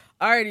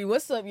Alrighty,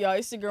 what's up, y'all?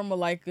 It's your girl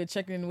Malika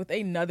checking in with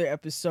another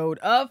episode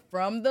of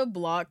From the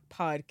Block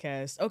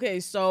podcast. Okay,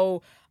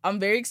 so I'm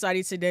very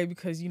excited today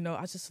because,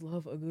 I just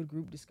love a good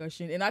group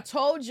discussion. And I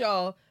told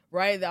y'all,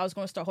 right, that I was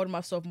going to start holding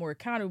myself more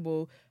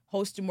accountable,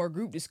 hosting more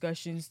group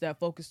discussions that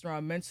focused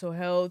around mental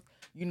health,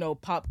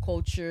 pop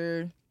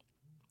culture,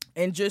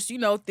 and just,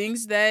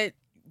 things that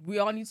we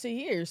all need to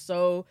hear.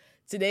 So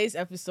today's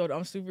episode,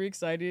 I'm super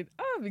excited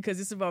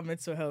because it's about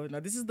mental health. Now,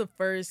 this is the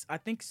first, I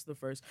think it's the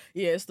first.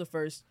 Yeah, it's the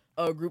first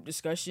group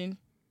discussion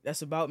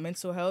that's about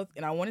mental health.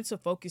 And I wanted to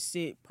focus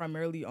it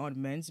primarily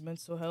on men's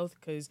mental health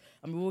because,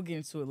 we'll get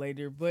into it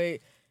later.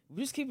 But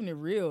we're just keeping it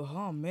real.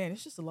 Oh, man,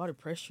 it's just a lot of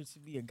pressure to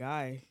be a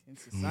guy in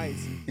society.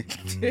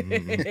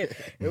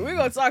 And we're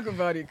going to talk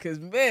about it because,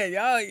 man,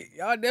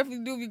 y'all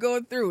definitely do be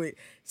going through it.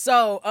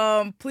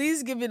 So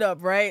please give it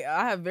up, right?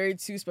 I have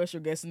two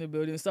special guests in the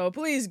building. So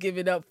please give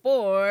it up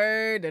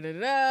for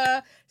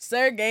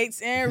Sir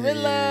Gates and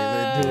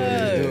Rilla.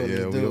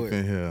 Let's do it.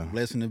 In here.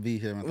 Blessing to be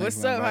here, man.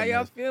 What's up? How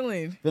y'all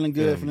feeling? Feeling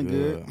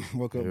good.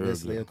 Woke up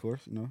yesterday, of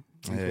course.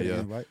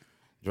 Yeah.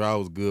 Drive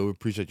was good. We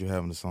appreciate you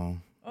having us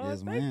on. Oh,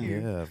 yes, thank man.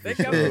 you. Yeah, Thank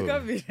you for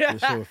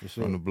coming. For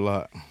sure. On the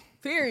block.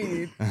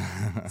 Period.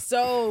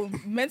 So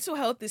mental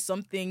health is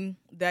something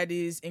that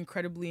is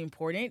incredibly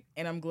important,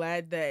 and I'm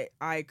glad that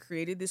I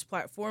created this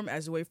platform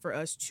as a way for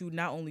us to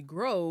not only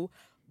grow,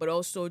 but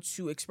also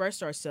to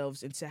express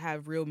ourselves and to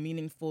have real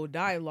meaningful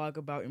dialogue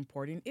about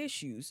important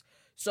issues.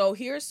 So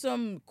here's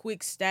some quick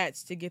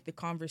stats to get the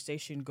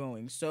conversation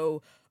going.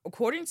 So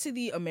according to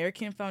the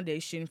American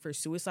Foundation for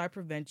Suicide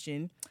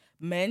Prevention,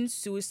 men's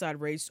suicide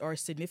rates are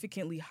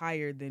significantly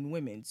higher than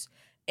women's.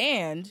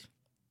 And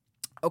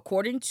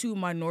according to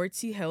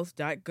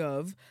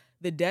minorityhealth.gov,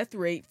 the death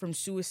rate from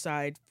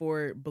suicide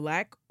for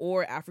Black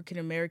or African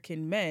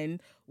American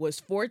men was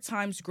 4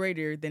 times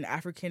greater than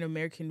African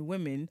American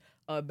women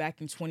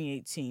back in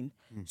 2018.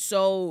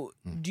 So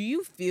do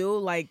you feel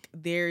like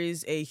there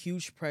is a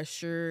huge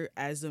pressure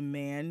as a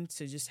man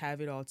to just have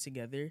it all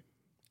together?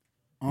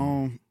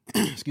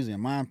 Excuse me, in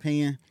my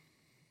opinion,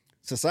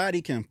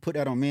 society can put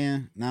that on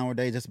men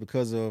nowadays just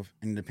because of,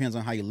 and it depends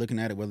on how you're looking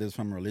at it, whether it's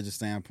from a religious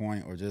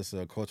standpoint or just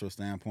a cultural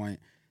standpoint.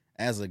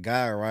 As a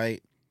guy,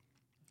 right,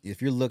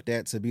 if you're looked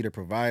at to be the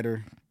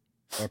provider,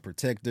 a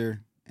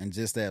protector, and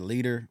just that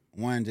leader,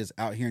 one just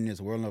out here in this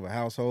world of a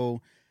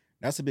household,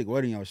 that's a big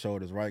weight on your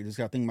shoulders, right? You just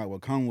got to think about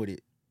what come with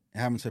it.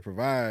 Having to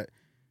provide,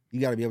 you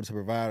got to be able to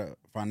provide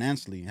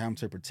financially. Having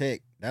to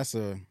protect, that's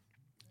a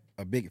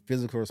big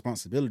physical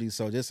responsibility.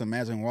 So just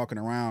imagine walking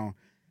around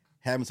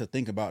having to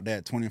think about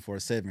that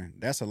 24/7.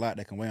 That's a lot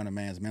that can weigh on a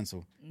man's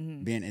mental.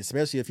 Being,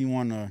 especially if you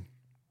want to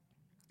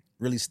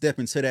really step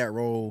into that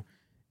role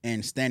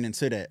and stand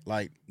into that,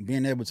 like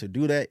being able to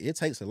do that, it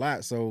takes a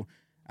lot. So,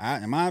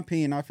 in my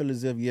opinion, I feel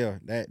as if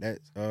that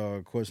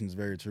question is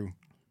very true.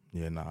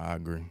 Yeah, no, I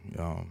agree.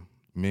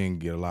 Men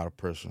get a lot of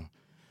pressure.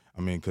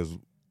 Because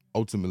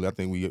ultimately, I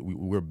think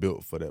we're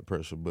built for that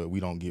pressure, but we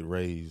don't get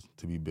raised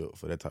to be built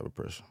for that type of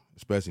pressure.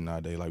 Especially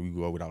nowadays, like we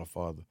grew up without a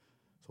father,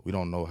 so we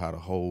don't know how to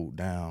hold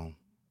down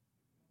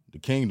the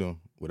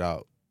kingdom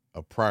without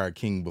a prior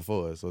king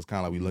before us. So it's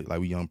kind of like we look like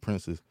we young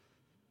princes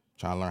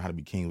trying to learn how to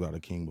be king without a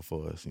king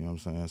before us. You know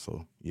what I'm saying?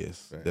 So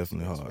yes,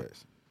 definitely hard.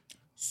 Facts.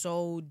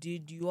 So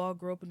did you all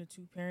grow up in a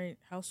 2-parent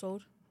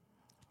household?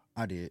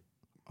 I did.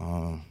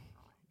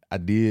 I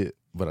did,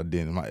 but I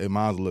didn't.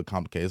 Mine's a little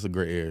complicated. It's a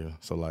gray area.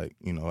 So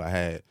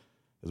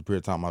there's a period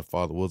of time my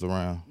father was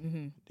around.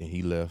 Then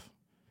he left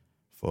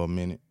for a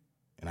minute,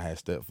 and I had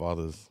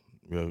stepfathers.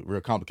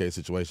 Real complicated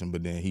situation.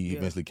 But then he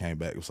eventually came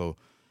back. So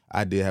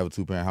I did have a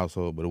 2-parent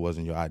household, but it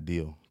wasn't your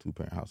ideal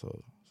 2-parent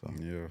household. So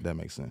that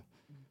makes sense.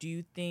 Do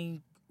you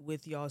think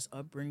with y'all's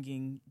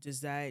upbringing,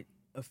 does that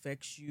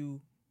affect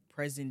you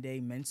present day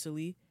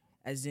mentally?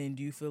 As in,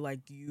 do you feel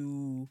like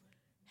you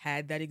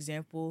had that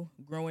example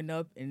growing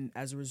up and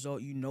as a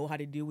result, you know how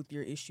to deal with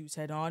your issues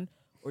head on?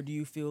 Or do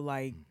you feel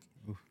like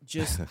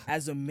just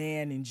as a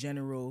man in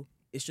general,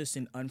 it's just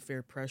an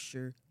unfair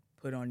pressure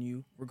put on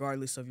you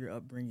regardless of your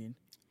upbringing?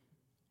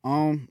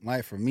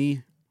 Like for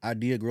me, I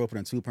did grow up in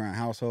a 2-parent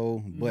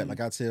household, but like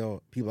I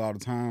tell people all the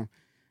time,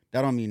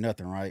 that don't mean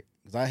nothing, right?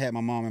 Because I had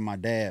my mom and my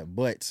dad,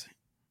 but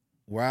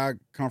where I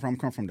come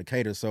from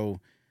Decatur, so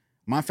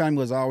my family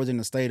was always in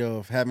the state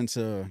of having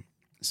to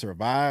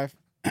survive.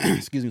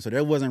 Excuse me. So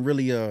there wasn't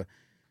really a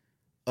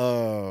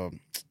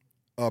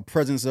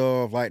presence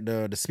of like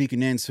the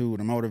speaking into,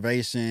 the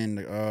motivation,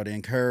 the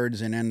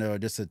encouraging,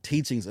 and just the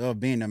teachings of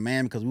being a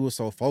man, because we were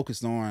so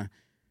focused on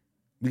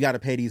we got to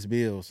pay these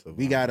bills,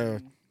 we got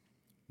to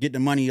get the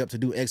money up to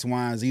do X,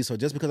 Y, and Z. So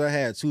just because I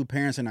had 2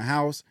 parents in the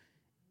house,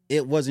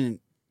 it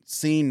wasn't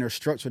seen or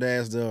structured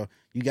as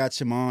you got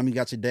your mom, you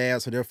got your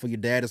dad, so therefore your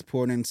dad is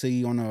pouring into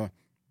you on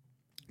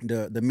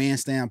the man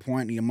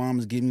standpoint, and your mom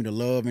is giving you the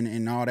love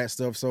and all that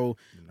stuff. So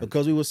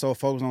because we were so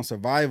focused on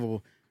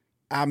survival,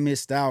 I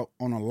missed out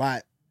on a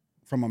lot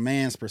from a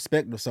man's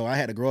perspective. So I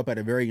had to grow up at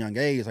a very young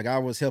age. Like I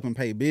was helping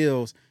pay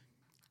bills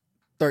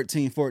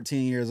 13,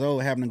 14 years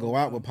old, having to go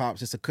out with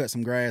pops just to cut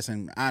some grass,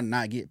 and I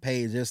not get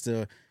paid just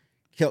to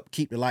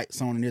keep the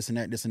lights on and this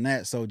and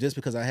that. So just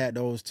because I had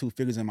those two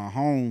figures in my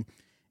home,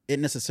 it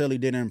necessarily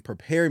didn't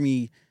prepare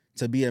me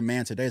to be a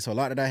man today. So a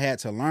lot that I had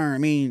to learn, I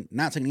mean,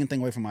 not taking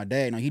anything away from my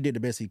dad. He did the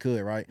best he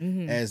could, right?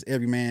 As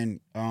every man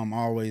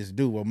always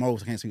do. Well,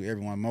 most, I can't say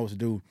everyone, most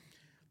do.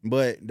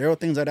 But there were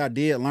things that I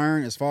did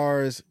learn as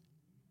far as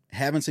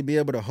having to be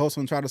able to hustle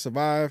and try to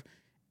survive.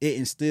 It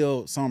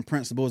instilled some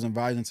principles and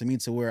values into me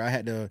to where I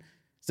had to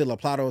still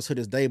apply those to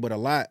this day. But a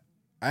lot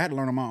I had to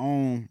learn on my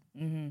own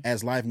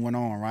as life went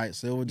on, right?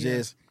 So it was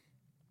just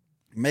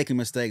making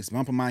mistakes,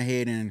 bumping my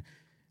head and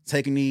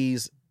taking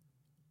these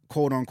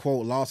quote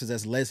unquote losses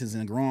as lessons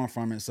and growing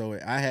from it. So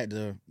I had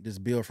to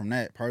just build from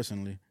that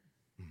personally.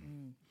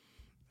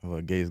 Well,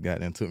 Gates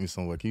got and took me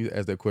somewhere. Can you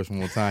ask that question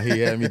one more time? He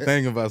had me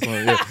thinking about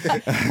something.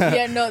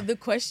 Yeah, no, the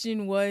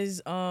question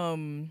was,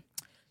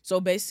 so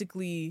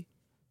basically,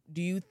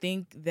 do you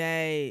think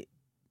that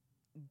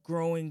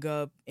growing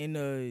up in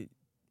a,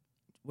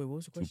 what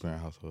was the question?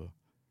 Two-parent household.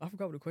 I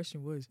forgot what the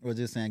question was. I was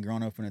just saying,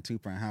 growing up in a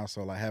two-parent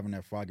household, like having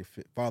that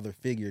father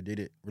figure, did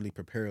it really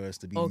prepare us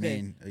to be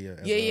men?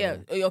 Yeah.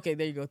 Okay,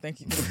 there you go. Thank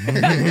you.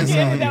 Getting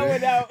that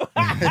one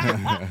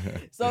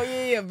out.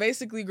 So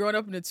basically, growing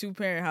up in a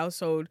two-parent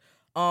household,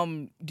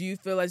 do you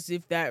feel as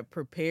if that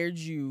prepared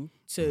you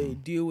to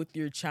deal with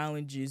your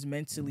challenges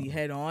mentally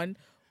head on,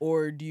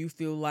 or do you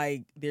feel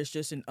like there's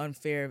just an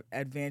unfair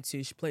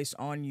advantage placed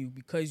on you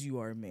because you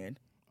are a man?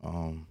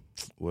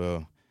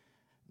 Well.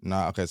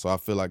 Nah, okay, so I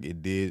feel like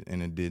it did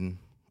and it didn't.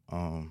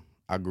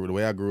 The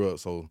way I grew up,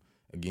 so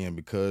again,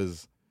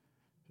 because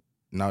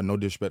no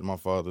disrespect to my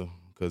father,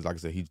 because like I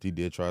said, he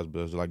did try his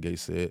best, like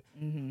Gates said,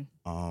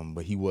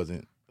 but he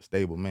wasn't a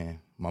stable man.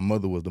 My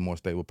mother was the more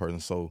stable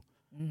person, so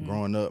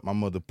growing up, my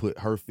mother put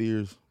her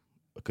fears,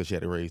 because she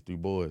had to raise 3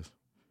 boys,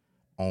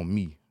 on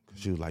me. Cause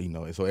she was like,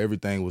 and so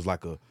everything was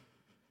like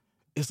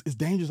it's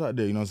dangerous out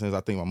there, you know what I'm saying?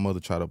 I think my mother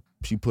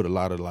she put a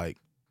lot of like,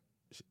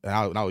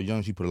 when I was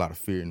young, she put a lot of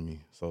fear in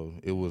me. So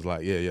it was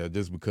like,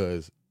 just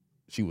because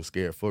she was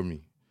scared for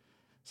me.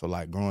 So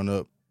like growing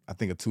up, I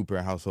think a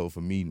two-parent household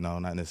for me, no,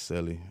 not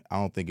necessarily. I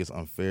don't think it's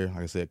unfair, like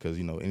I said, because,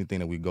 anything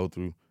that we go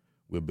through,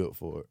 we're built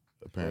for it,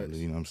 apparently,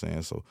 you know what I'm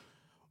saying? So,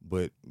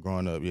 but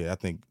growing up, I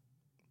think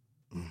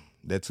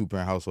that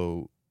two-parent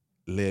household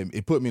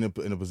it put me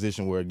in a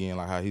position where, again,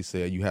 like how he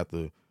said, you have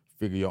to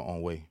figure your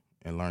own way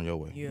and learn your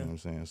way, you know what I'm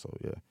saying? So,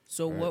 yeah.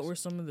 So what were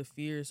some of the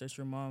fears that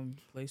your mom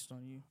placed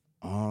on you?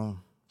 Man,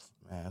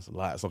 that's a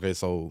lot. Okay,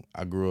 so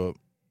I grew up.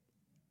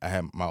 I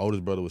had my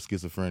oldest brother was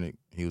schizophrenic.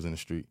 He was in the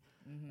street.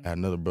 I had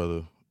another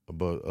brother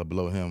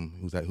below him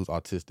who's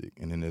autistic,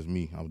 and then there's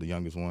me. I was the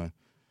youngest one.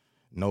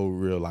 No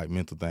real like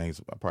mental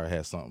things. I probably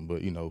had something,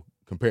 but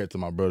compared to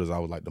my brothers, I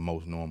was like the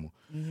most normal.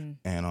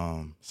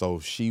 And so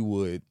she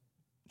would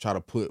try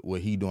to put what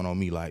he doing on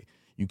me. Like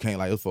you can't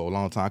like. For a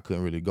long time, I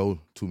couldn't really go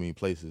too many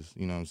places.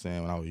 You know what I'm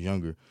saying? When I was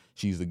younger.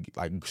 She used to,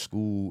 like,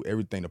 school,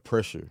 everything, the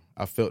pressure.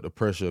 I felt the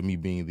pressure of me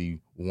being the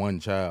one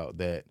child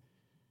that,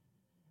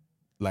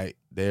 like,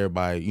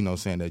 everybody,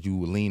 saying that you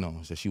would lean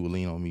on. So she would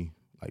lean on me,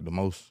 like, the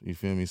most, you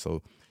feel me?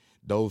 So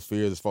those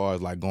fears as far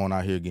as, like, going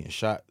out here getting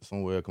shot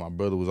somewhere, because my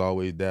brother was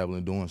always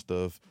dabbling, doing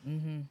stuff.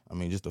 I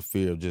mean, just the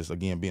fear of just,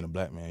 again, being a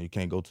black man. You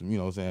can't go to,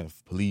 what I'm saying,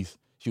 police.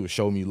 She would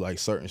show me, like,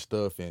 certain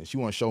stuff, and she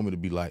wouldn't show me to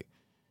be, like,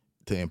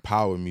 to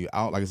empower me.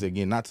 I don't, like I said,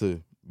 again, not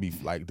to be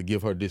like to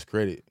give her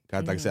discredit.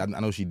 Like I said, I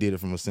know she did it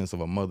from a sense of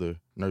a mother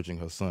nurturing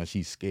her son.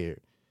 She's scared.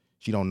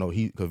 She don't know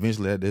cause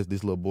eventually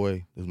this little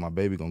boy, this is my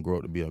baby, gonna grow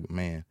up to be a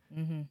man,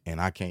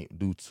 and I can't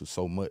do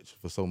so much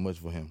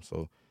for him.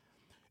 So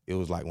it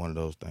was like one of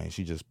those things.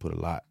 She just put a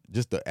lot,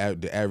 just the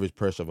average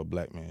pressure of a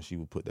black man. She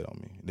would put that on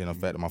me. Then the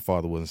fact that my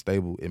father wasn't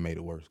stable, it made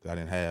it worse because I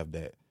didn't have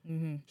that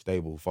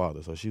stable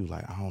father. So she was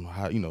like, I don't know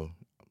how,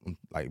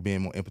 like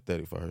being more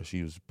empathetic for her.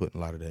 She was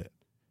putting a lot of that.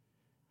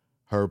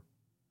 Her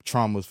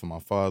traumas for my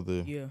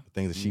father,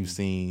 things that she's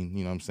seen,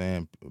 you know what I'm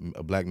saying?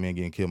 A black man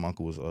getting killed, my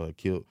uncle was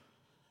killed.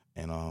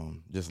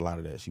 And just a lot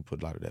of that, she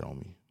put a lot of that on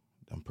me,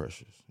 them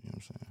pressures, you know what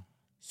I'm saying?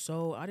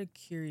 So out of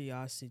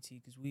curiosity,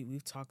 because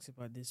we've talked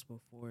about this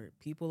before,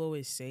 people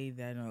always say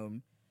that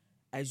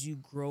as you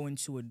grow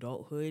into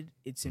adulthood,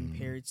 it's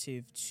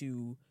imperative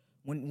to,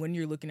 when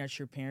you're looking at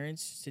your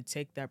parents, to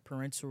take that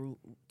parental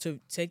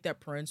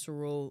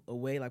role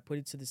away, like put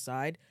it to the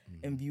side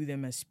and view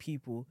them as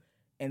people.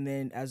 And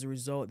then, as a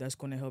result, that's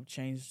going to help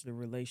change the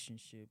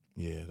relationship.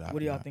 Yeah.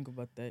 What do y'all think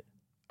about that?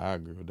 I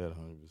agree with that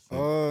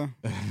 100%.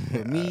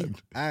 For me,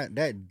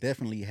 that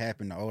definitely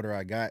happened the older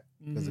I got.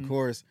 Because, of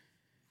course,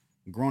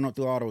 growing up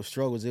through all those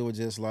struggles, it was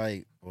just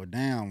like, well,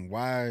 damn,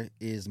 why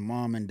is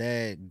mom and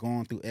dad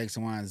going through X,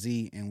 Y, and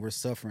Z, and we're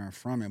suffering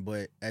from it?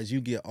 But as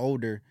you get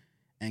older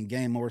and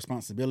gain more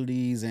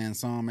responsibilities, and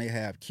some may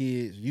have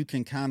kids, you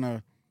can kind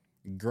of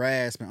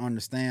grasp and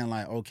understand,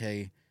 like,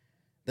 okay,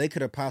 they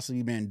could have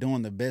possibly been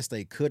doing the best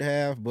they could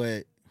have,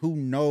 but who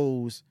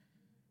knows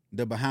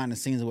the behind the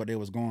scenes of what they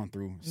was going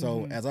through.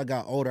 So as I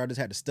got older, I just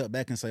had to step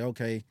back and say,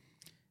 okay,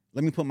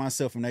 let me put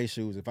myself in their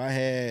shoes. If I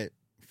had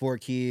 4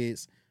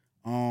 kids,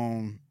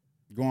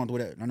 going through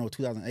that. I know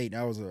 2008,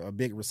 that was a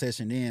big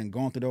recession then,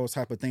 going through those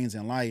type of things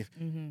in life.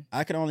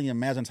 I could only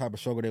imagine the type of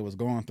struggle they was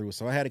going through.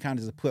 So I had to kind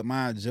of just put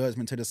my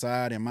judgment to the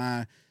side and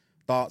my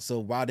thoughts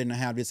of why didn't I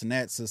have this and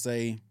that to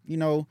say, you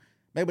know,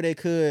 maybe they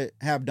could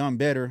have done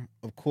better,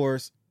 of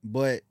course,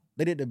 but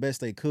they did the best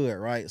they could,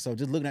 right? So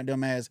just looking at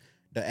them as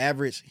the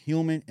average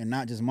human and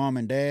not just mom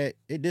and dad,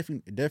 it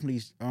definitely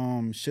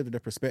shifted the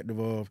perspective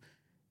of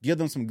give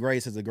them some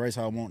grace as the grace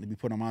I want to be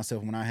put on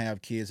myself when I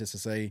have kids, just to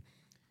say,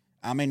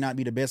 I may not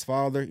be the best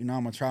father, you know,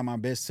 I'm going to try my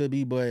best to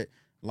be, but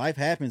life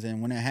happens,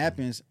 and when it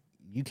happens,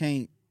 you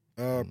can't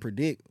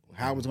predict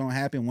how it's going to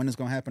happen, when it's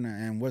going to happen,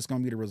 and what's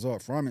going to be the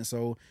result from it.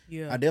 So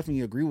I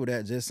definitely agree with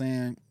that, just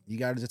saying you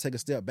got to just take a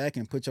step back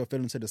and put your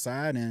feelings to the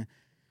side and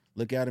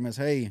look at them as,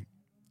 hey,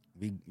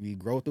 we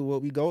grow through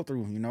what we go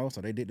through, you know,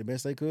 so they did the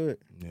best they could.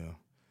 Yeah,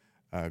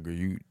 I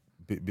agree.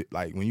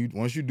 Like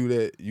once you do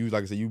that, you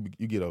like I said, you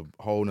get a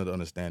whole nother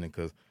understanding,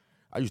 because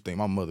I used to think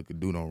my mother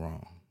could do no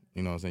wrong.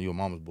 You know what I'm saying? You're a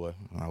mama's boy.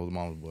 I was a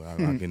mama's boy. I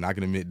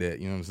can admit that.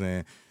 You know what I'm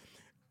saying?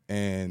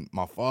 And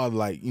my father,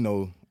 like, you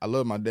know, I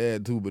love my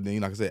dad too, but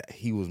then, like I said,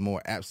 he was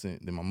more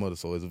absent than my mother.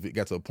 So as it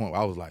got to a point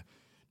where I was like,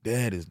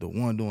 Dad is the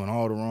one doing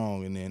all the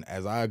wrong. And then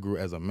as I grew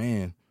as a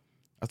man,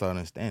 I started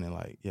understanding,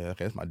 like, yeah,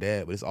 okay, that's my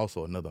dad, but it's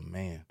also another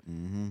man.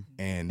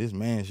 And this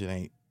man shit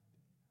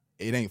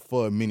ain't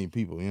for many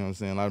people. You know what I'm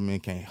saying? A lot of men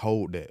can't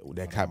hold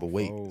that type of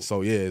weight.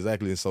 So yeah,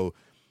 exactly. And so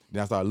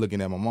then I started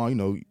looking at my mom. You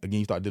know, again,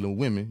 you start dealing with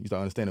women. You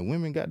start understanding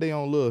women got their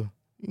own little,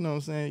 you know what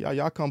I'm saying?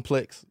 Y'all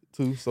complex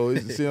too. So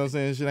it's, see what I'm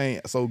saying? Shit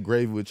ain't so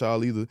gravy with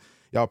y'all either.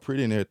 Y'all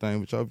pretty and everything,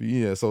 but y'all,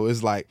 yeah. So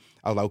it's like,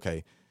 I was like,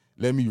 okay,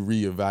 let me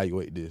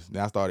reevaluate this.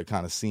 Then I started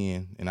kind of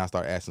seeing, and I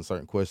started asking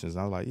certain questions.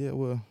 And I was like, yeah,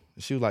 well,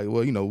 she was like,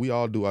 well, you know, we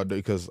all do our day.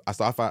 Because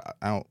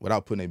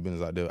without putting their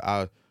business out there,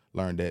 I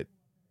learned that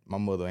my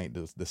mother ain't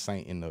the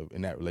saint in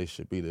that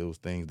relationship either. It was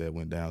things that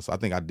went down. So I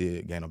think I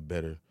did gain a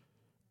better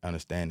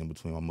understanding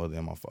between my mother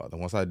and my father.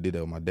 Once I did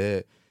that with my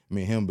dad,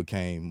 me and him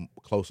became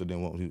closer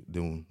than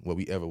what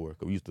we ever were.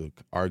 'Cause we used to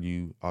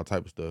argue, all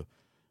type of stuff.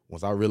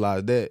 Once I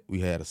realized that, we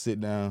had a sit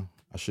down.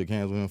 I shook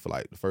hands with him for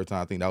like the first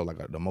time. I think that was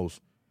like the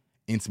most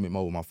intimate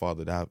moment with my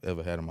father that I've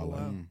ever had in my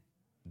life.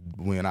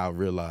 When I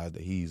realized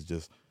that he's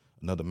just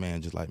another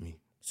man just like me.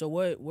 So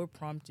what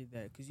prompted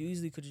that? Because you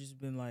easily could have just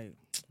been like,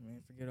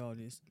 man, forget all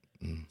this.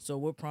 So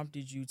what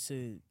prompted you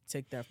to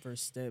take that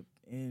first step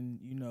in,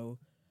 you know,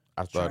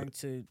 trying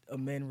to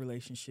amend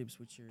relationships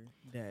with your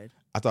dad?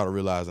 I started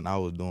realizing I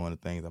was doing the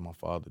things that my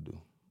father do.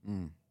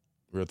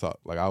 Real talk.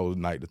 Like, I was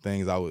like, the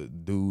things I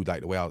would do,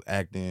 like the way I was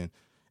acting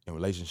in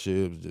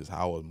relationships, just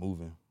how I was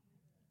moving.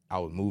 I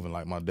was moving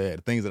like my dad.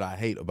 The things that I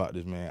hate about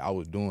this man, I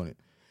was doing it.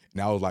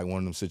 And I was like one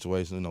of them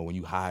situations, you know, when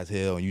you high as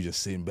hell and you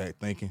just sitting back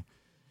thinking,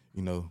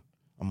 you know,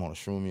 I'm on a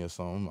shroomy or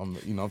something. I'm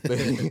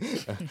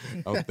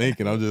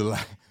thinking, I'm just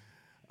like,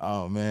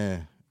 oh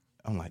man.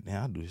 I'm like,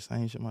 damn, I do the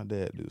same shit my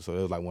dad do. So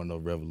it was like one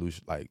of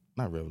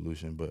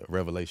those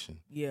revelation.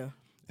 Yeah.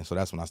 And so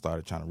that's when I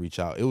started trying to reach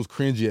out. It was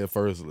cringy at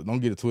first. Don't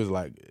get it twisted.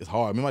 Like, it's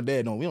hard. I mean, my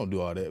dad we don't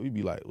do all that. We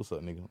be like, what's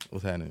up, nigga?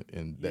 What's happening?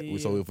 And that,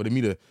 so for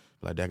me to be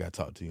like, Dad, I gotta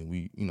talk to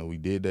you. And we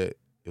did that.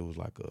 It was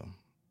like,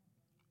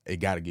 it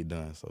gotta get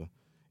done. So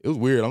it was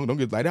weird. Don't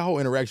get like that whole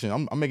interaction.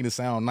 I'm making it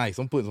sound nice.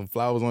 I'm putting some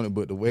flowers on it,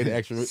 but the way the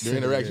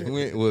interaction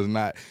went was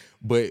not.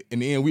 But in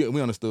the end,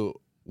 we understood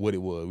what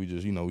it was. We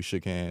just, we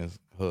shook hands,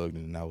 hugged,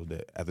 and that was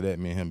that. After that,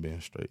 me and him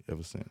been straight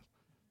ever since.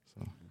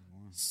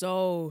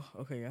 So,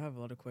 okay, I have a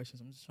lot of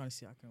questions. I'm just trying to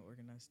see how I can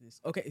organize this.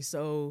 Okay,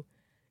 so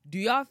do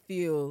y'all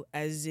feel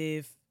as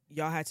if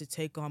y'all had to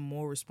take on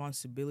more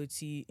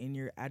responsibility in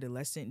your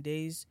adolescent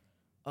days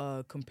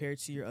compared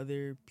to your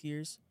other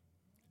peers?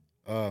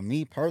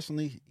 Me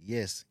personally,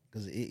 yes,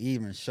 because it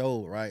even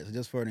showed, right? So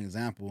just for an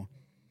example,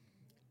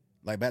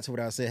 like back to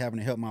what I said, having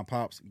to help my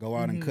pops go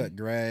out and cut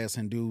grass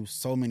and do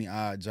so many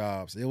odd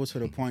jobs. It was to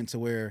the point to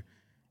where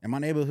in my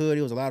neighborhood,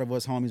 it was a lot of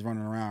us homies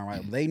running around,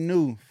 right? They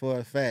knew for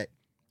a fact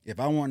if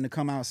I wanted to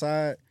come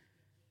outside,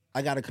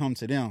 I got to come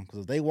to them. Because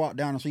if they walk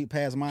down the street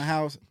past my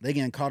house, they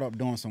getting caught up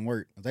doing some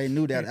work. They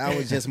knew that I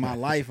was just my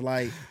life.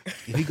 Like,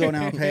 if you go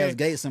down past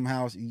Gateshead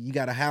house, you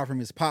got to hide from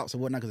his pops or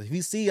whatnot. Because if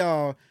you see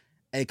y'all,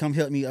 hey, come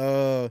help me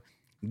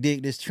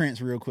dig this trench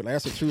real quick. Like,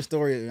 that's a true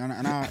story.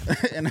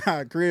 In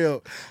our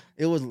crib,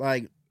 it was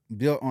like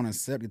built on a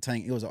septic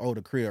tank. It was an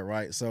older crib,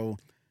 right? So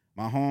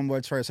my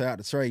homeboy Trey, shout out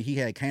to Trey, he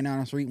had came down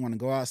the street, wanted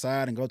to go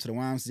outside and go to the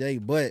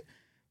YMCA, but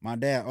my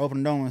dad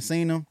opened the door and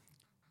seen him.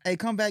 Hey,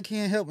 come back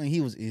here and help me.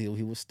 He was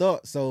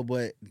stuck. So,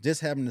 but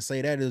just having to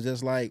say that, it was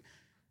just like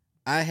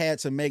I had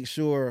to make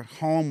sure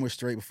home was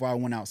straight before I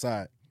went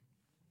outside.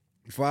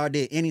 Before I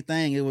did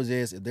anything, it was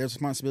just if there's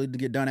responsibility to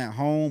get done at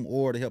home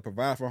or to help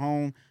provide for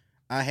home,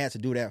 I had to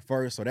do that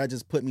first. So that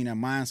just put me in that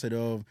mindset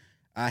of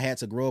I had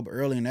to grow up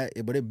early in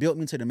that. But it built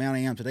me to the man I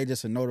am today,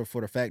 just a note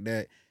for the fact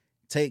that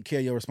take care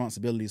of your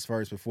responsibilities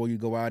first before you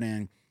go out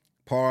and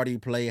party,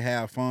 play,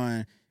 have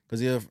fun.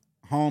 Because if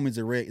home is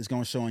a wreck, it's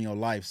going to show in your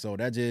life. So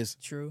that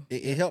just, true.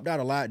 It helped out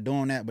a lot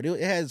doing that, but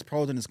it has its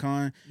pros and its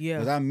cons. Yeah.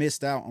 Because I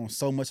missed out on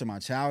so much of my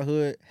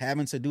childhood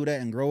having to do that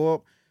and grow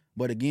up.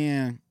 But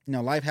again,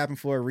 life happened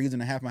for a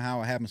reason. It happened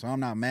how it happened. So I'm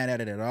not mad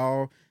at it at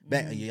all.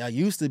 Back, I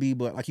used to be,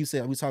 but like you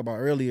said, we talked about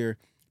earlier,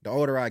 the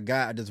older I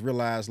got, I just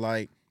realized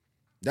like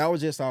that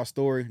was just our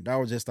story. That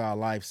was just our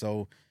life.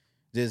 So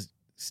just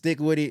stick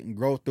with it and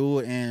grow through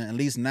it. And at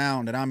least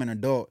now that I'm an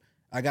adult,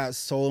 I got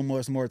so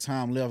much more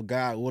time left.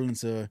 God willing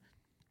to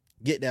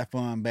get that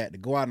fun back, to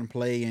go out and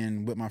play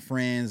and with my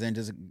friends and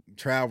just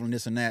travel and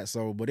this and that.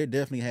 So, but it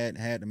definitely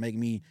had to make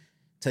me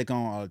take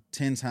on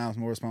 10 times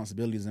more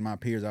responsibilities than my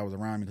peers I was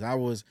around me. Because I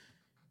was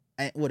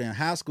in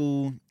high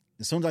school,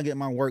 as soon as I get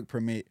my work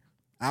permit,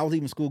 I was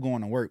leaving school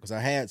going to work because I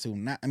had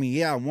to.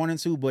 I wanted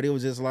to, but it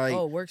was just like...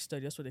 Oh, work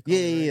study. That's what they call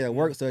it. Right?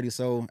 Work study.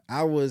 So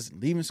I was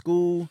leaving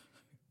school,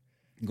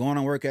 going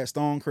to work at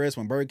Stonecrest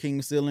when Burger King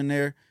was still in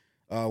there,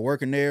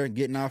 working there,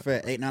 getting off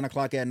at 8, 9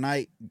 o'clock at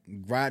night,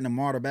 riding the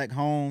MARTA back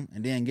home,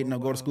 and then getting to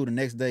go to school the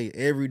next day,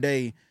 every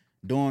day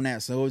doing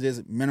that. So it was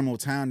just minimal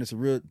time to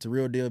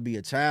real deal be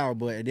a child.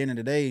 But at the end of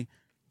the day,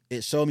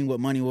 it showed me what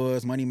money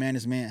was, money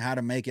management, how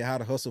to make it, how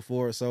to hustle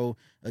for it. So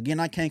again,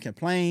 I can't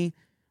complain,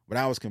 but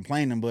I was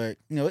complaining. But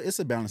it's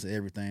a balance of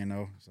everything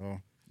though.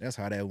 So that's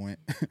how that went.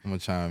 I'm gonna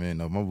chime in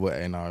though. My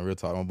boy, real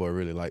talk, my boy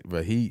really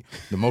but the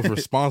most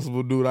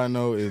responsible dude I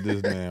know is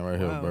this man right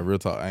here. But real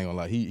talk, I ain't gonna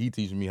lie. He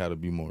teaching me how to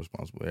be more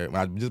responsible.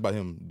 Just by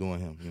him doing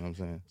him, you know what I'm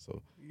saying?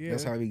 So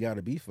that's how we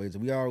gotta be for each other.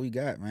 We all we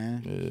got,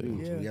 man.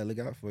 Yeah. So we gotta look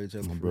out for each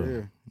other my for brother.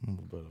 real.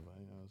 My brother,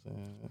 you know what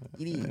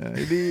I'm saying?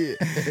 He did.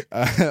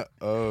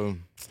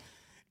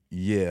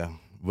 Yeah,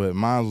 but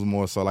mine was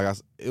more so like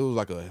it was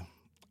like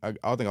I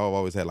think I've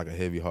always had like a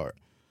heavy heart,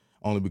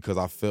 only because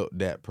I felt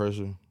that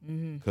pressure.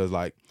 Because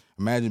like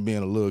imagine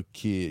being a little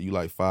kid, you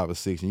like 5 or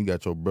 6, and you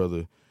got your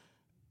brother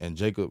and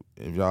Jacob.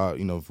 If y'all,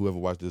 if whoever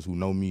watched this who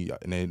know me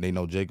and they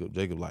know Jacob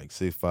like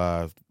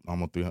 6'5",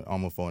 almost 300,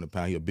 almost 400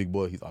 pounds. He a big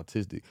boy. He's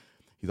autistic.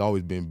 He's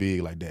always been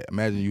big like that.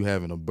 Imagine you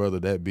having a brother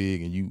that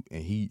big and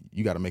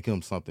you got to make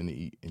him something to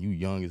eat, and you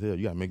young as hell.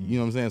 You got to make, you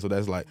know what I'm saying? So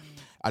that's like,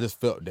 I just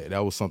felt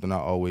that was something I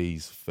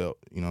always felt.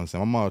 You know what I'm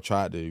saying? My mom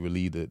tried to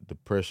relieve the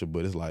pressure,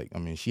 but it's like,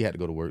 she had to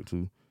go to work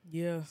too.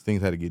 Yeah,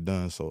 things had to get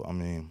done. So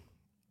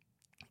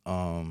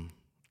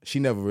she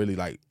never really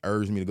like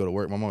urged me to go to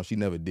work. My mom, she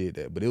never did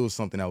that, but it was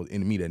something that was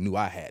in me that knew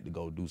I had to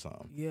go do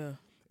something. Yeah,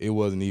 it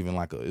wasn't even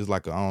like I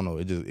don't know.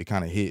 It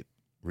kind of hit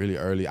really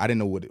early. I didn't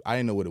know what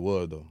it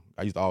was though.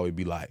 I used to always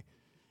be like,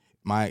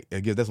 I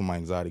guess that's when my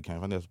anxiety came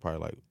from. That's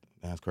probably like,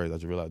 that's crazy. I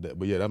just realized that.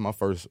 But yeah, that's my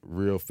first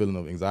real feeling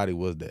of anxiety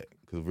was that,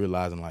 because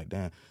realizing like,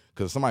 damn,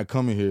 because somebody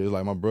coming here is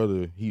like my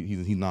brother. He's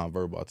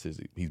nonverbal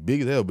autistic. He's big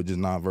as hell, but just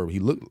nonverbal. He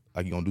looked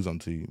like he gonna do something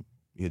to you.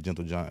 He's a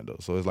gentle giant though.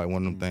 So it's like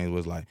one of them things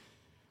was like,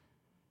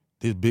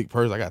 this big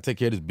person, I gotta take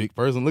care of this big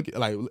person. Look at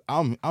like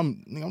I'm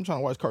trying to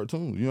watch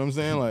cartoons. You know what I'm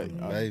saying?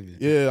 Like,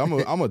 baby.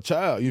 I'm a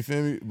child. You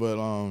feel me?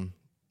 But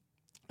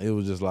it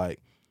was just like,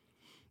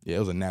 it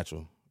was a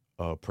natural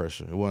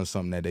pressure. It wasn't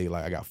something that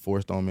I got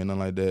forced on me, nothing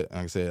like that.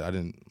 Like I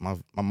said, my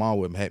mom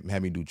would have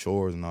me do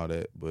chores and all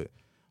that, but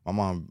my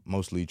mom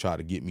mostly tried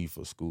to get me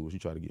for school. She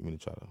tried to get me to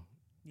try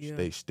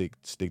to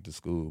stick to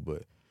school.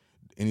 But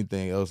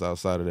anything else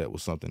outside of that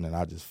was something that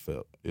I just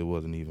felt. It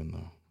wasn't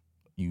even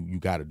you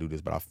got to do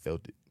this, but I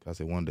felt it. I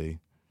said one day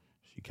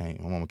my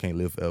mama can't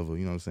live forever.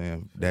 You know what I'm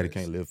saying? Daddy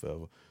can't live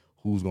forever.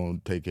 Who's gonna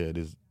take care of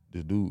this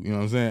dude? You know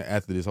what I'm saying?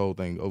 After this whole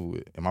thing over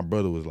with, and my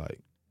brother was like,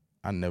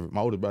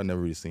 my older brother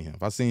never really seen him.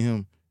 If I seen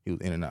him, he was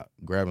in and out,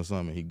 grabbing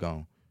something, and he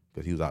gone,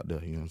 because he was out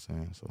there, you know what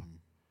I'm saying?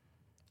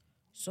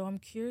 So I'm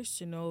curious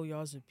to know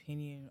y'all's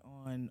opinion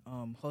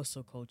on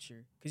hustle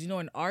culture. Because,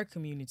 in our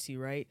community,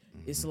 right,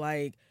 it's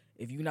like,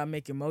 if you're not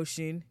making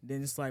motion,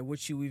 then it's like,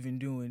 what you even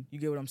doing? You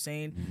get what I'm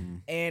saying? Mm-hmm.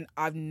 And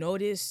I've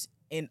noticed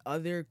in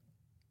other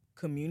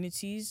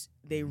communities,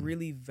 they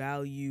really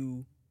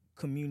value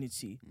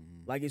community.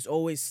 Like, it's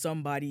always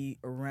somebody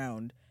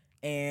around.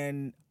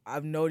 And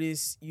I've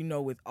noticed,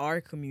 with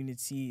our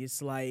community,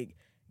 it's like,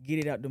 get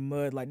it out the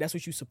mud. Like, that's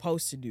what you're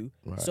supposed to do.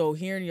 Right. So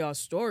hearing y'all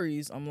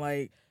stories, I'm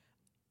like,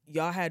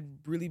 y'all had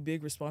really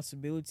big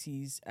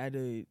responsibilities at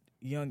a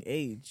young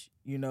age,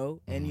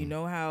 And you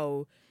know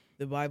how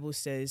the Bible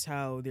says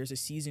how there's a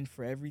season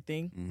for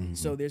everything. Mm-hmm.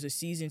 So there's a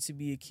season to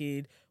be a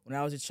kid. When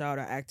I was a child,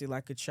 I acted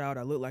like a child.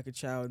 I looked like a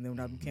child. And then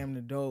when I became an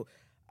adult,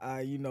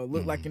 I,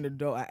 looked like an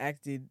adult. I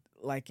acted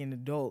like an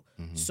adult.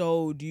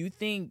 So do you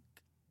think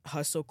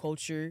hustle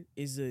culture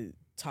is a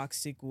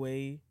toxic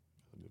way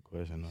Good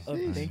question. of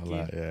thinking?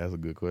 Yeah, that's a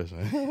good question.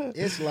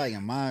 It's like,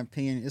 in my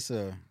opinion, it's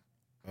a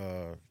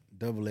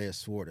double-edged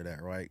sword to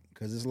that, right?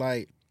 Because it's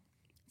like,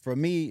 for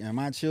me and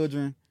my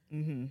children,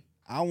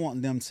 I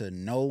want them to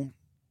know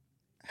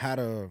how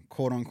to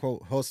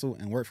quote-unquote hustle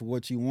and work for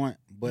what you want,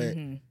 but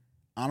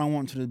I don't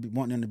want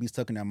them to be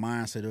stuck in that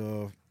mindset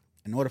of,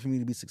 in order for me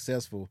to be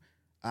successful,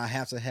 I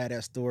have to have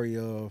that story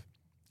of,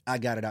 I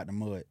got it out the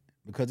mud.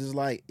 Because it's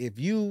like,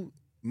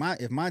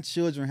 if my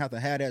children have to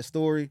have that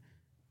story,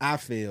 I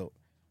failed.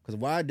 Because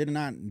why did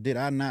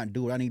I not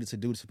do what I needed to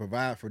do to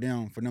provide for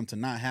them to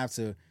not have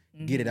to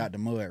get it out the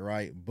mud,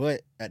 right?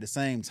 But at the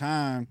same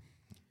time,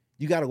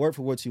 you got to work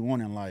for what you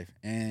want in life,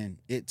 and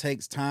it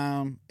takes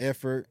time,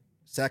 effort,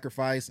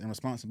 sacrifice and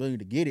responsibility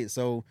to get it.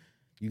 So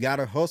you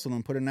gotta hustle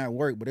and put in that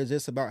work. But it's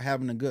just about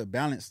having a good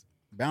balance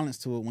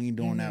to it when you're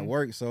doing that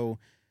work. So,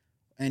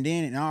 and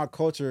then in our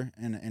culture,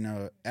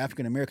 in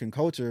African American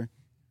culture,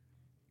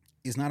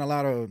 it's not a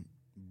lot of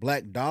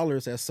black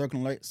dollars that's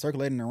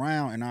circulating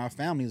around in our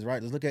families,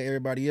 right? Just look at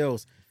everybody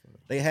else.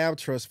 They have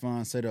trust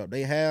funds set up.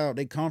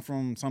 They come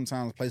from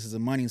sometimes places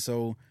of money,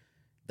 so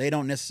they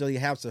don't necessarily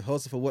have to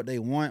hustle for what they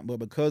want. But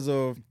because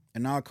of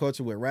in our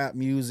culture with rap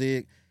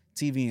music,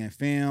 TV and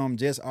film,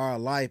 just our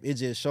life, it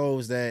just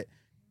shows that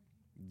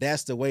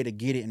that's the way to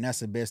get it, and that's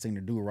the best thing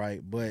to do,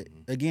 right? But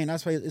again,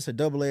 that's why it's a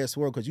double-edged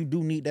sword, because you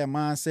do need that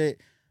mindset,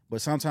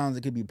 but sometimes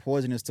it could be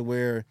poisonous to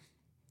where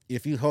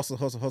if you hustle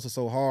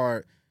so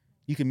hard,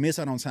 you can miss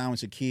out on time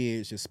with your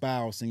kids, your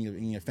spouse, and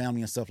your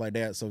family and stuff like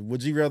that. So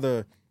would you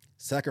rather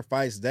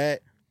sacrifice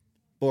that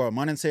for a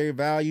monetary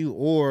value,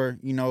 or,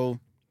 you know,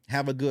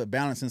 have a good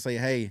balance and say,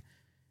 hey,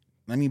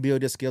 let me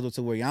build this schedule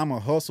to where I'm a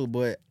hustle,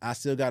 but I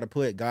still got to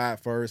put God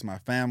first, my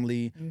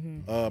family,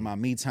 my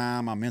me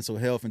time, my mental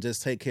health, and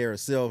just take care of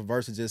self,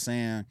 versus just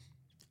saying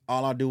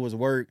all I do is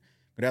work,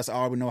 but that's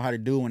all we know how to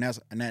do, and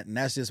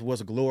that's just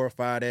what's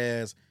glorified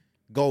as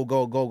go,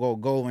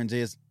 and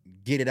just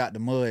get it out the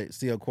mud,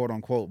 still, quote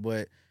unquote.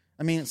 But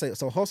I mean,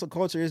 so hustle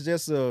culture is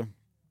just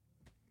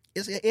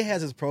it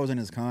has its pros and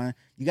its cons.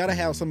 You got to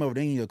have some of it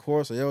in you, of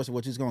course, or else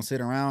what you're just gonna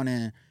sit around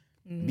and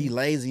be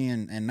lazy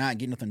and not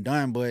get nothing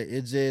done. But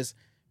it's just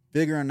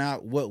figuring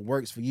out what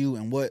works for you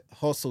and what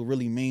hustle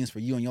really means for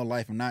you in your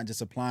life, and not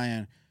just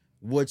applying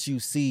what you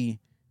see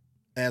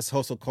as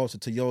hustle culture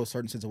to your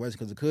certain situation,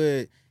 because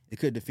it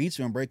could defeat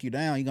you and break you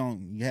down.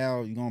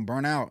 You're gonna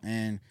burn out,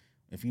 and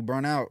if you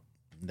burn out,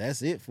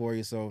 that's it for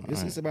you. So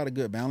it's about a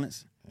good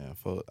balance. Yeah,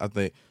 I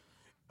think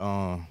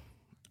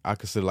I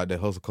consider like that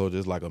hustle culture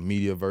is like a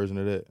media version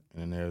of that,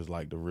 and then there's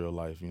like the real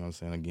life. You know what I'm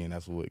saying? Again,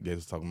 that's what Gates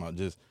is talking about.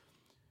 Just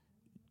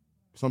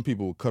some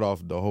people cut off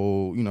the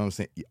whole, you know what I'm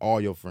saying,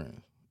 all your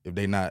friends if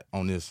they not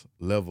on this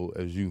level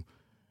as you,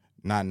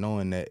 not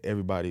knowing that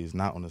everybody is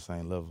not on the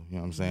same level. You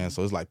know what I'm saying?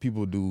 So it's like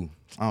people do,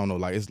 I don't know,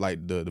 like it's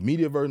like the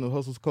media version of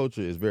hustle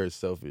culture is very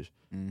selfish.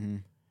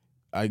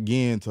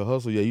 Again, to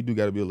hustle, yeah, you do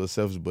got to be a little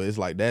selfish, but it's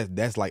like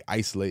that's like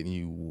isolating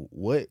you.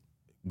 What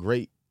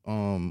great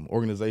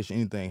organization,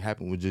 anything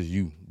happen with just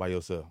you by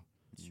yourself?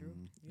 True.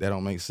 That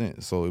don't make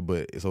sense. So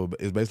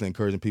it's basically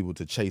encouraging people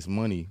to chase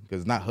money,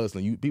 because not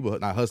hustling. People are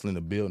not hustling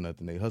to build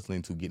nothing. They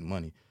hustling to get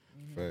money.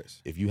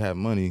 Facts. If you have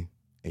money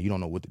and you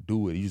don't know what to do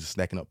with it, you just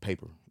stacking up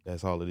paper.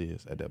 That's all it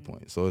is at that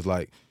point. So it's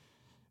like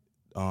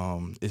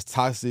it's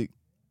toxic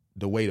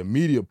the way the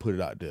media put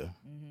it out there.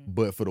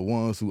 But for the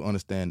ones who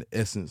understand the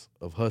essence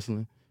of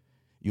hustling,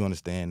 you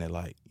understand that,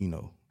 like, you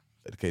know,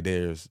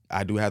 okay,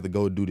 I do have to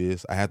go do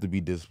this. I have to be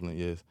disciplined,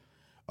 yes.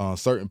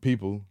 Certain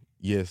people,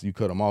 yes, you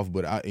cut them off,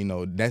 but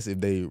that's if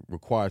they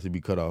require to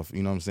be cut off.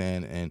 You know what I'm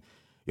saying? And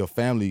your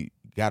family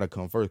gotta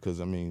come first,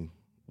 because I mean,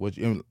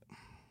 I'm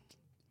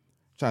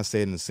trying to say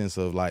it in the sense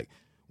of like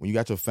when you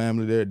got your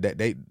family there,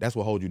 that's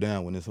what holds you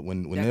down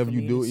whenever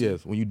you do it.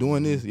 Yes, when you're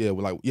doing this,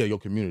 your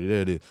community,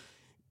 there it is.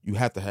 You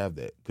have to have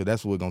that, because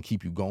that's what's gonna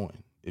keep you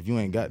going. If you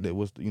ain't got that,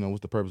 what's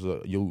the purpose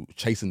of you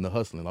chasing the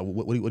hustling? Like,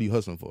 what are you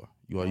hustling for?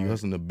 Are you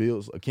hustling to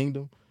build a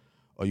kingdom,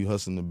 or you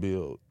hustling to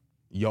build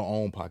your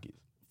own pockets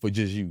for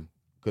just you?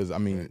 Because I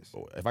mean,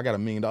 if I got $1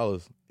 million,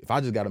 if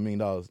I just got $1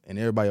 million and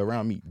everybody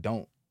around me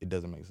don't, it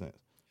doesn't make sense.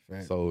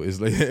 Right. So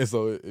it's like, it's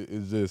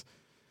just,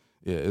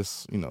 yeah,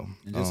 it's, you know.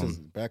 And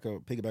just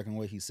piggyback on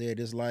what he said,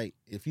 it's like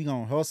if you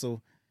gonna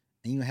hustle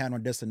and you have no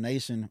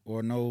destination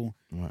or no,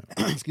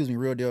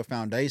 real deal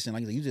foundation,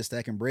 like you just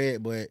stacking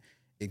bread, but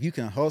if you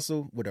can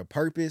hustle with a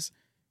purpose,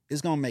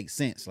 it's gonna make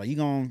sense. Like, you're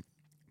gonna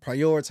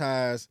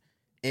prioritize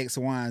X,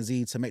 Y, and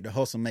Z to make the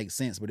hustle make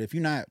sense. But if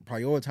you're not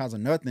prioritizing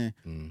nothing,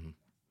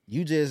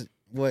 you just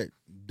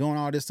doing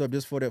all this stuff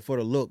just for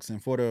the looks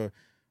and for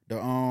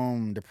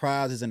the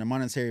prizes and the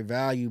monetary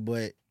value.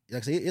 But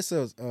like I say, it's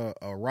a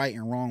right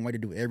and wrong way to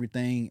do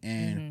everything.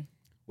 And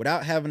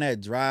without having that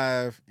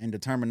drive and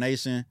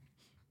determination,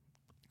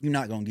 you're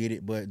not gonna get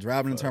it. But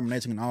drive and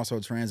determination can also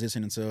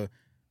transition into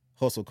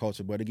hustle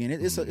culture. But again,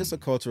 it's a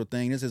cultural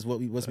thing. This is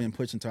what's been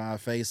pushed into our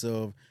face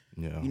of,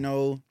 you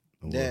know,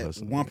 that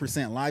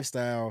 1%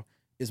 lifestyle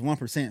is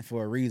 1%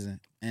 for a reason.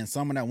 And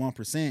some of that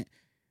 1%,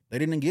 they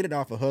didn't get it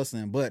off of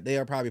hustling, but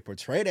they'll probably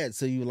portray that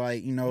to you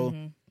like, you know,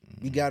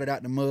 you got it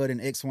out the mud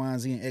and X, Y, and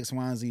Z and X,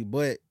 Y, and Z.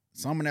 But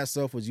some of that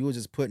stuff was you were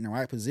just put in the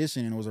right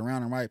position and it was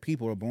around the right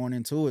people or born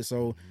into it.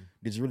 So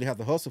did you really have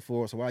to hustle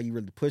for it? So why are you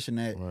really pushing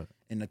that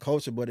in the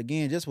culture? But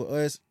again, just with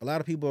us, a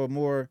lot of people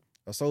are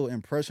so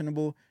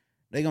impressionable.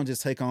 They gonna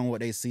just take on what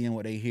they see and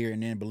what they hear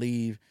and then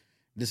believe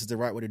this is the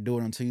right way to do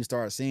it, until you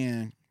start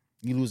seeing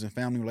you losing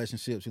family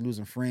relationships, you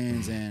losing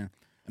friends and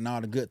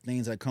all the good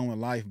things that come with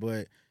life.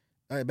 But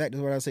back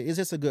to what I say, it's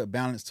just a good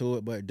balance to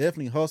it. But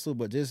definitely hustle,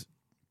 but just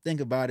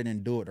think about it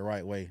and do it the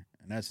right way.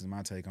 And that's just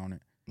my take on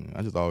it.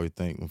 I just always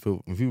think when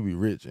people be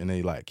rich and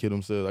they like kill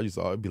themselves, I just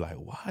always be like,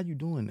 why are you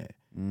doing that?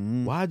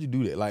 Why'd you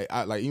do that? Like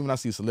even when I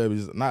see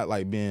celebrities, not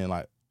like being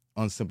like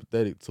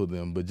unsympathetic to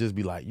them, but just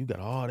be like, you got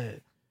all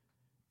that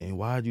and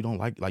why you don't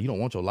like you don't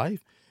want your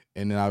life?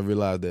 And then I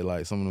realized that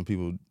like some of them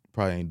people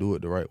probably ain't do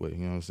it the right way. You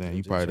know what I'm saying? You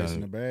Just probably chasing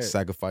the done bag.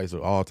 sacrifice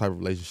all type of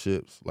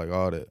relationships, like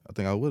all that. I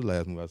think I was the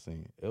last movie I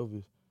seen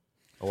Elvis.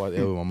 I watched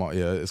Elvis with my mom.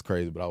 Yeah, it's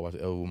crazy, but I watched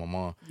Elvis with my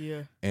mom.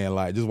 Yeah. And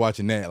like just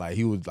watching that, like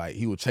he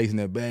was chasing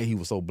that bag. He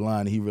was so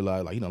blind. And he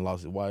realized like he done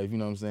lost his wife. You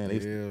know what I'm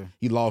saying? Yeah.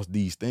 He lost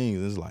these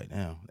things. It's like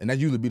damn, and that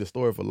usually be the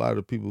story for a lot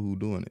of people who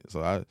doing it.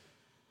 So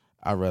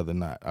I rather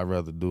not. I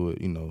rather do it.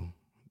 You know,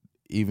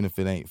 even if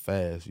it ain't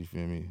fast. You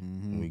feel me?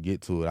 When we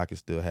get to it, I can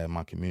still have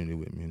my community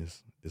with me. And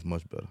it's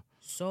much better.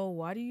 So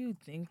why do you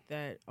think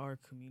that our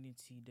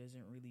community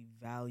doesn't really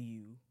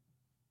value,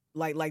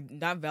 like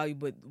not value,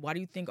 but why do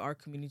you think our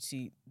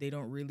community, they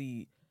don't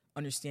really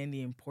understand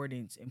the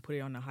importance and put it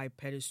on a high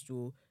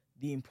pedestal,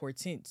 the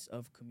importance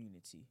of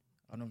community?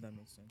 I don't know if that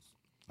makes sense.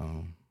 I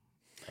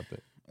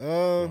think.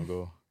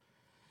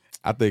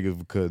 I think it's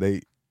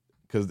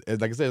because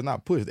like I said, it's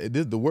not pushed.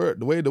 This the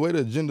way the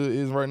agenda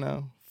is right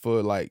now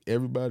for like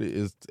everybody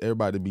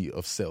to be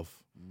of self.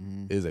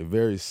 Is a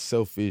very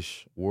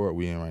selfish world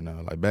we in right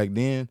now. Like back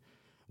then,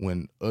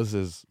 when us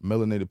as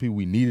melanated people,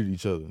 we needed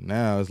each other.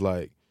 Now it's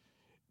like,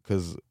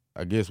 because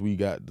I guess we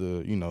got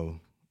the, you know,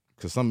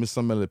 because some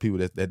melanated people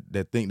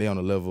that think they on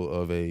the level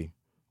of a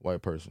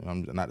white person.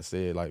 I'm not to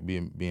say it like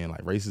being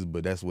like racist,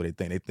 but that's what they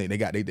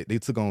think. They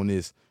took on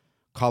this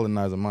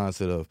colonizer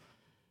mindset of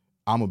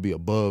I'm gonna be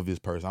above this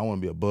person. I want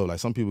to be above. Like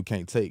some people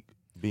can't take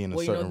being a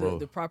certain role.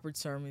 The proper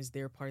term is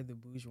they're part of the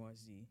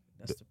bourgeoisie.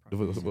 That's the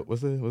proper term.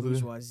 What's it?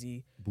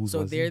 Bourgeoisie.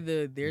 So they're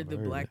the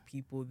black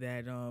people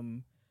that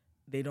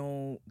they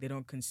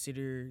don't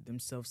consider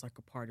themselves like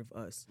a part of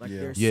us. Like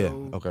they're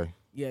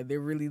they're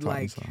really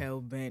like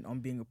hell bent on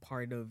being a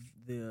part of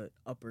the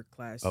upper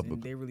class,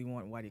 and they really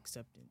want white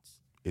acceptance.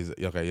 Is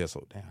it okay? Yeah.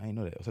 So damn, I didn't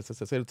know that.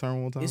 Say the term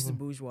one more time. It's the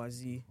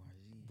bourgeoisie.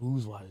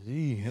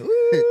 Bourgeoisie.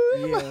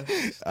 Yeah,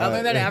 I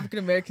learned that in African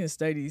American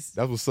studies.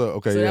 That's what's up.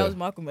 Okay, so yeah. that was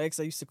Malcolm X.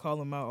 I used to call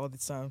him out all the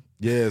time.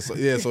 Yeah, so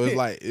it's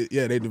like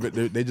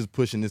they just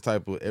pushing this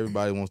type of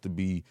everybody wants to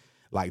be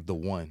like the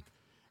one,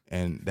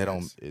 and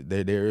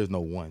there is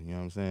no one. You know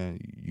what I'm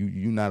saying?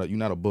 You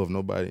not above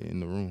nobody in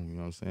the room. You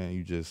know what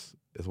I'm saying?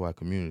 That's why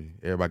community.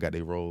 Everybody got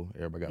their role.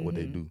 Everybody got what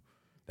they do.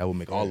 That would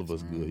make all of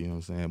us good. You know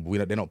what I'm saying?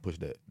 But they don't push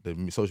that.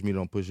 The social media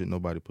don't push it.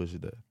 Nobody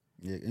pushes that.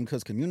 Yeah, and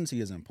because community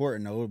is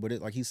important, though. But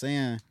like he's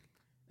saying,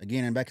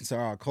 again, and back into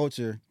our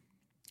culture,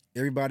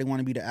 everybody want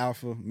to be the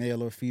alpha,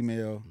 male or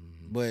female.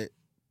 But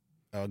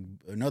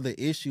another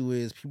issue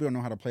is people don't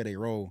know how to play their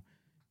role.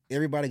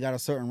 Everybody got a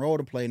certain role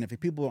to play, and if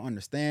people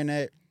understand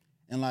that,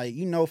 and like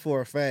for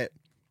a fact,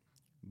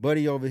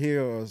 buddy over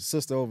here or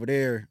sister over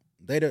there,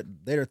 they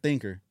the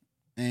thinker,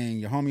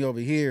 and your homie over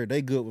here,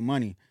 they good with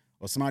money,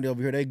 or somebody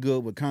over here, they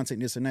good with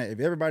content, this and that. If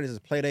everybody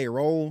just play their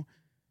role,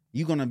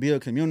 you're going to build a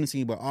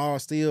community, but all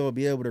still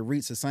be able to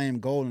reach the same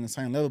goal and the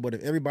same level. But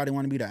if everybody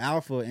want to be the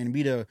alpha and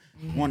be the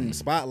one in the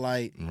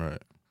spotlight,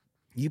 right,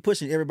 you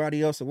pushing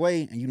everybody else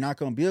away, and you're not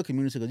going to build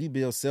community because you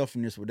build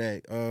selfishness with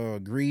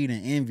that greed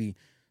and envy.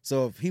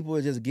 So if people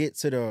would just get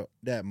to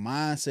that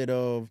mindset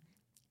of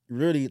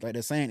really, like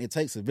they're saying, it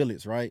takes a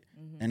village, right?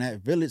 And that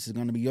village is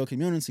going to be your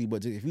community.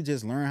 But if you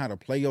just learn how to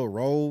play your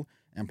role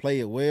and play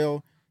it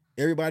well,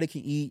 everybody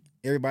can eat,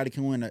 everybody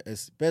can win,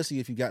 especially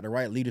if you got the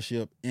right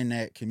leadership in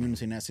that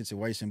community, in that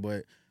situation.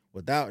 But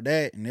without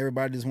that, and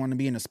everybody just want to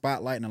be in the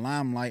spotlight and the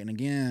limelight, and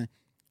again,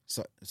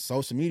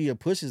 social media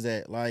pushes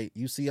that. Like,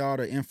 you see all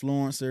the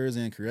influencers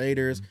and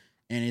creators,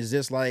 and it's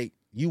just like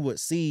you would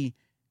see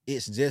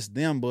it's just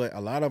them, but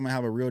a lot of them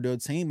have a real deal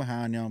team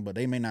behind them, but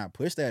they may not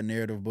push that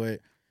narrative.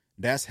 But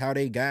that's how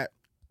they got,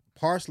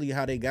 partially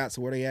how they got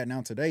to where they at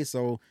now today.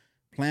 So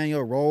playing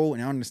your role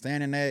and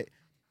understanding that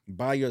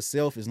by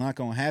yourself is not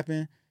going to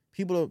happen.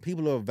 People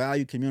will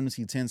value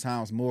community 10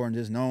 times more, and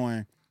just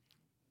knowing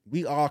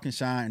we all can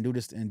shine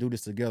and do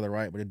this together,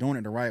 right? But they're doing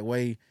it the right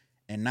way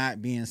and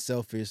not being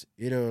selfish.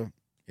 It'll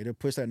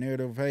push that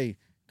narrative of, hey,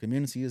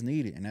 community is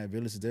needed, and that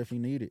village is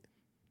definitely needed.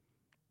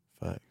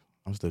 Fact.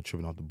 I'm still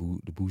tripping off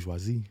the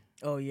bourgeoisie.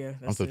 Oh yeah,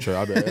 I'm still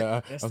tripping on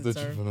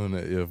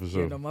that. Yeah, for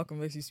sure. Yeah, no,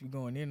 Malcolm X used to be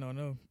going in on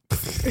them.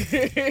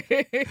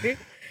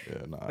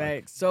 Yeah, nah.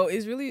 Facts. So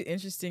it's really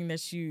interesting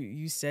that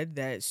you said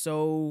that.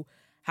 So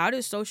how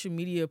does social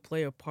media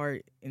play a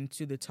part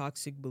into the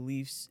toxic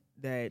beliefs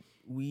that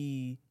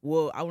I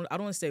don't want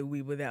to say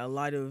but that a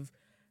lot of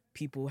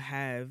people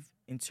have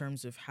in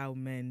terms of how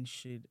men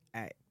should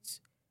act?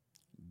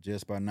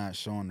 Just by not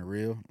showing the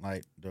real,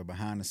 like the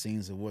behind the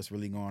scenes of what's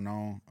really going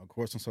on. Of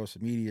course, on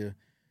social media,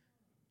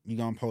 you're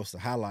gonna post the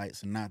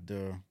highlights and not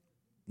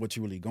what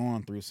you're really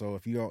going through. So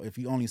if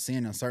you only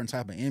seeing a certain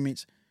type of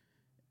image,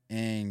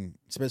 and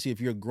especially if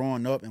you're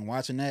growing up and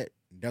watching that,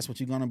 that's what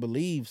you're gonna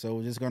believe. So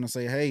we're just gonna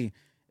say, hey,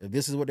 if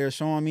this is what they're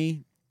showing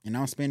me, and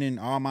I'm spending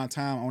all my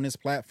time on this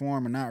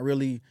platform and not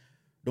really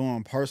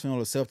doing personal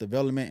or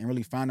self-development and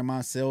really finding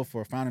myself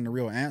or finding the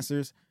real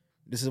answers,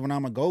 this is what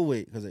I'm gonna go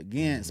with. Because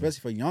again, especially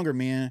for younger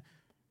men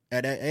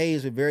at that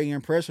age, they're very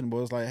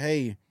impressionable. It's like,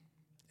 hey,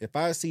 if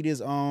I see this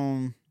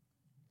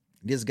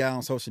guy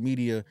on social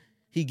media,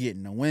 he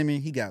getting the women,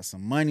 he got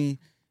some money,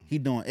 he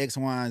doing X,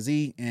 Y, and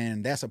Z,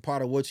 and that's a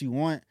part of what you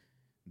want,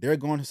 they're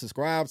going to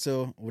subscribe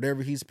to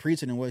whatever he's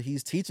preaching and what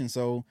he's teaching.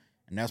 So,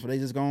 and that's what they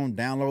just going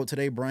to download to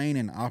their brain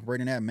and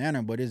operate in that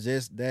manner. But it's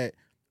just that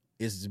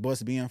it's supposed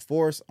to be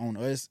enforced on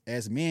us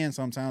as men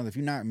sometimes. If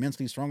you're not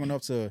mentally strong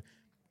enough to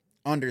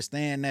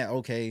understand that,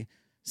 okay,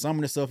 some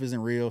of the stuff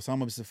isn't real,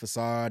 some of it's a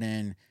facade,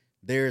 and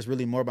there's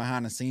really more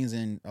behind the scenes.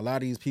 And a lot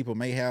of these people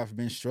may have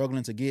been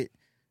struggling to get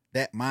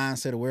that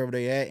mindset of wherever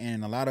they at,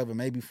 and a lot of it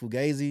may be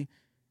fugazi.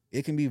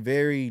 It can be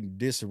very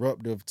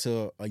disruptive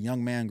to a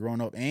young man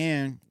growing up,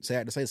 and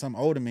sad to say, some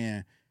older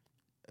men,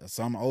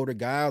 some older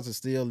guys are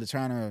still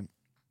trying to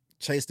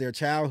chase their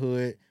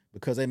childhood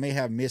because they may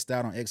have missed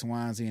out on X,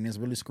 Y, and Z, and it's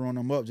really screwing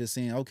them up. Just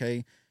saying,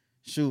 okay,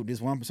 shoot, this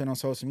 1% on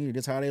social media,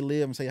 this is how they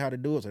live and say how to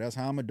do it, so that's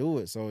how I'm gonna do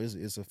it. So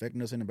it's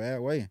affecting us in a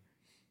bad way.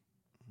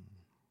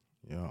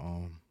 Yeah.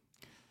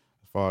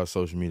 As far as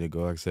social media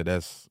go, like I said,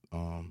 that's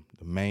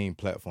the main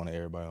platform that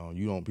everybody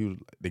on. People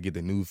they get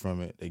their news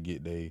from it. They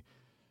get they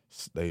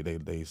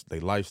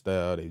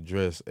lifestyle, they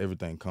dress,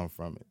 everything come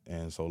from it.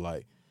 And so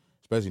like,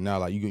 especially now,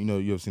 like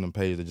you ever seen them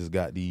pages that just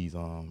got these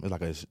it's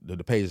like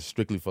the page is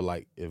strictly for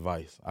like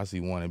advice. I see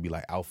one that be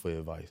like alpha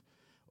advice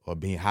or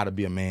being how to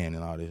be a man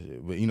and all this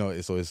shit.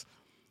 But so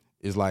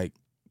it's like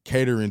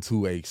catering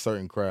to a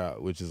certain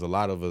crowd, which is a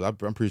lot of us.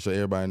 I'm pretty sure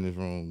everybody in this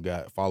room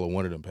follow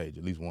one of them pages,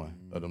 at least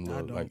one of them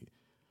little like.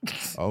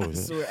 Oh, I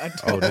swear I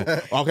oh,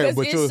 don't. okay,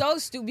 but it's so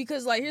stupid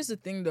because like here's the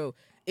thing though,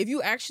 if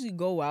you actually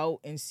go out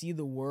and see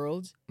the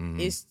world,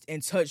 it's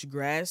and touch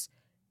grass,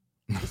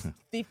 it's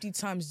 50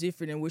 times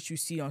different than what you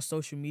see on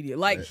social media.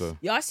 Like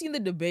y'all seen the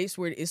debates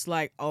where it's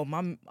like, oh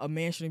a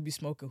man shouldn't be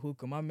smoking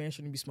hookah, my man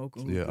shouldn't be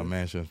smoking hookah. Yeah, a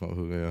man shouldn't smoke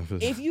hookah.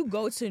 Yeah. If you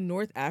go to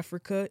North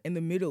Africa and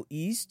the Middle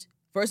East,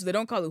 first they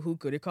don't call it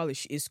hookah, they call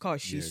it it's called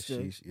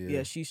shisha.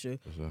 Yeah, shisha.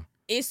 Sure.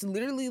 It's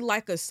literally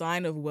like a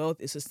sign of wealth.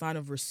 It's a sign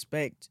of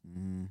respect.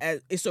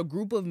 It's a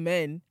group of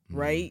men,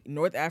 right?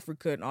 North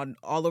Africa and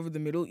all over the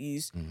Middle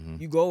East.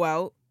 You go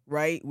out,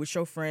 right, with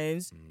your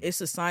friends. It's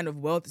a sign of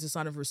wealth. It's a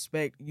sign of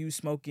respect. You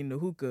smoking the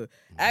hookah.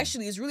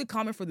 Actually, it's really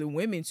common for the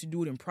women to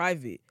do it in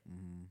private.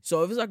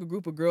 So if it's like a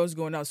group of girls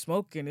going out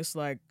smoking, it's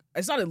like,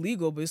 it's not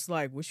illegal, but it's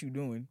like, what you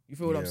doing? You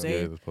feel what I'm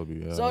saying?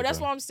 So that's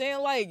what I'm saying.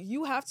 Like,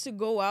 you have to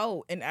go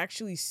out and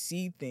actually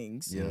see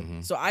things.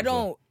 Yeah. So I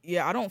don't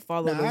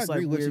follow those I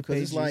agree like with you weird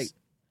pages. it's like,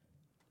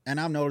 and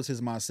I've noticed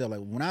this myself.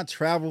 Like when I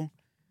travel,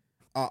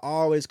 I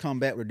always come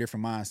back with a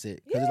different mindset.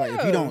 Because it's like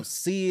if you don't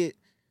see it,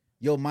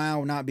 your mind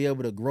will not be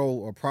able to grow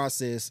or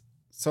process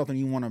something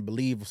you want to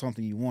believe or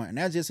something you want. And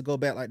that's just to go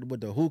back like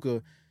with the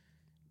hookah.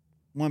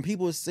 When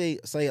people say,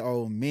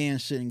 oh, men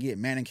shouldn't get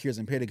manicures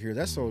and pedicures,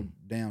 that's so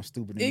damn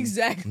stupid.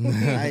 Exactly.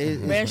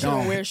 Man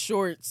shouldn't wear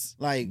shorts.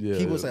 Like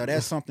people say, oh,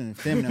 that's something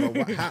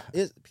feminine.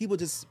 People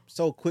just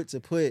so quick to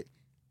put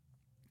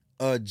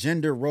a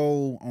gender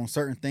role on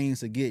certain things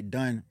to get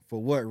done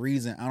for what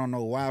reason? I don't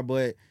know why,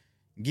 but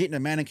getting a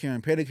manicure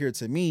and pedicure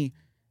to me,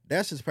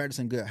 that's just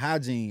practicing good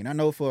hygiene. I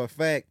know for a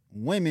fact,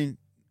 women,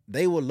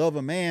 they would love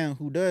a man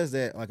who does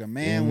that, like a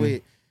man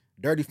with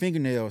dirty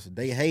fingernails,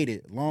 they hate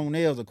it. Long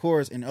nails, of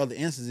course, in other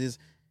instances,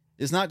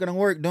 it's not gonna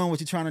work doing what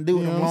you're trying to do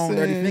with them long,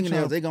 dirty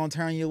fingernails. They're gonna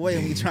turn you away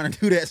when you're trying to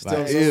do that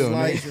stuff.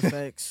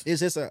 So it's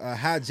just a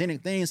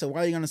hygienic thing. So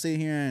why are you gonna sit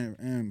here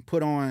and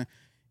put on,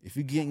 if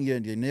you're getting your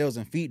nails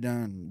and feet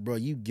done, bro,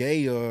 you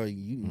gay or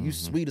you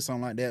sweet or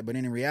something like that. But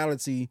in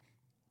reality,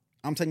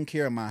 I'm taking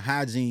care of my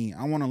hygiene.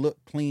 I want to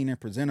look clean and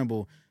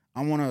presentable.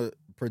 I want to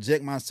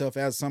project myself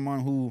as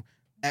someone who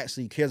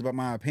actually cares about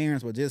my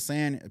appearance, but just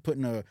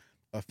putting a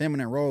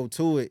feminine role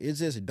to it, it's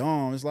just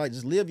dumb. It's like,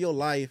 just live your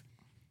life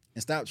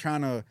and stop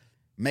trying to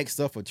make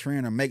stuff a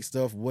trend or make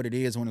stuff what it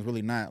is when it's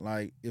really not.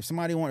 Like, if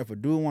a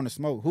dude want to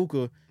smoke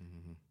hookah,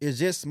 it's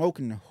just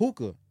smoking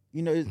hookah.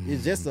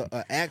 It's just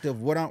an act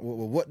of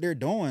what they're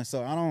doing.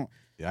 So I don't.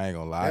 Yeah, I ain't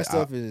gonna lie. That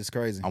stuff is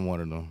crazy. I'm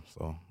one of them,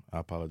 so I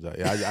apologize.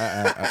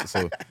 Yeah,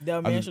 so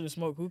that man should have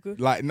smoked hookah.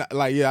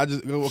 I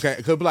just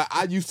cause like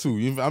I used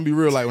to. I'm be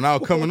real. Like when I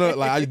was coming up,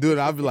 like I do it.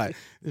 I'd be like,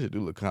 this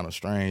do look kind of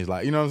strange.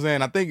 Like, you know what I'm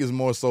saying? I think it's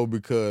more so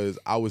because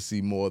I would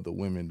see more of the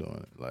women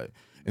doing it. Like,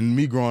 and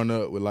me growing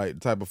up with like the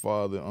type of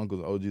father,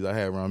 uncles, OGs I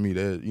had around me,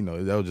 that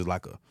that was just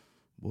like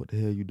what the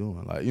hell you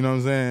doing? Like, you know what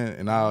I'm saying?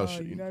 And I was,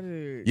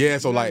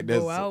 so like that's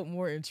go out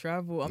more and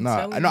travel. I'm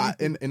telling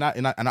you.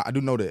 And I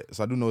do know that.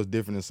 So I do know it's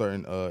different in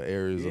certain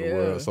areas of the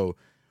world. So,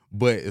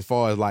 but as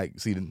far as like,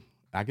 see,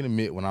 I can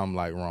admit when I'm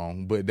like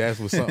wrong, but that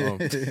was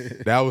something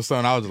I was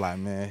just like,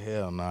 man,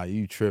 hell nah,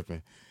 you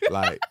tripping.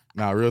 Like,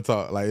 nah, real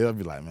talk. Like, it'll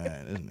be like,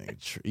 man, this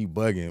nigga he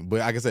bugging. But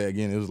like I said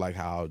again, it was like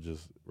how I was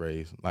just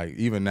raised. Like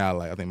even now,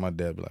 like I think my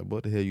dad be like,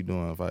 what the hell you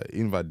doing?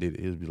 Even if I did it,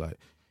 he'd be like,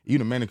 even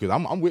the manicures,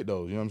 I'm with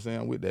those, you know what I'm saying?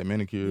 I'm with that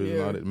manicures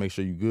and all that to make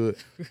sure you good.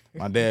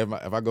 My dad,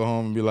 if I go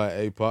home and be like,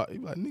 hey, Pop, he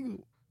be like,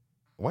 nigga,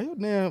 why your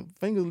damn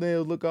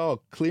fingernails look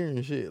all clear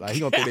and shit? Like, he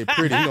gonna think they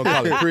pretty. He gonna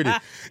call it pretty.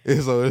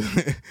 And so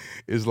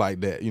it's like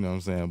that, you know what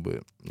I'm saying?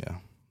 But, yeah.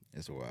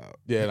 It's wild.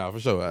 Yeah, no,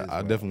 for sure.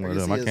 I definitely want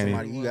them. I can't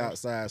even. You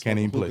outside, can't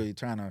even play.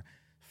 Trying to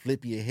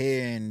flip your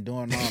hair and doing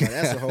all that.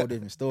 That's a whole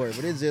different story.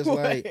 But it's just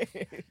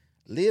like,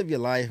 live your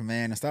life,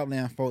 man, and stop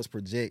letting folks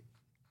project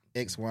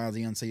X, Y, and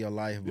Z into your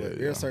life. But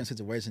there are certain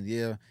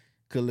situations,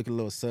 could look a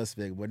little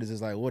suspect, but it's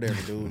just like,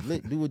 whatever,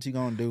 dude. Do what you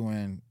gonna do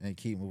and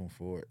keep moving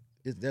forward.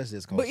 That's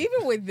just culture. But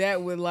even with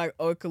that, with like,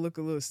 it could look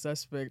a little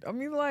suspect. I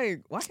mean,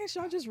 like, why can't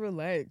y'all just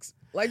relax?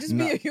 Like, just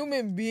be a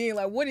human being.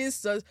 Like, what is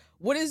sus?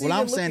 What is? Well,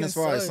 I'm saying as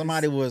far as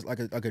somebody was like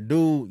a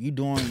dude,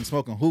 you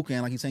smoking hookah,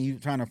 and like you saying you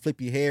trying to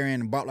flip your hair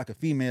in and bop like a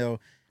female.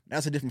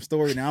 That's a different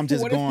story. Now I'm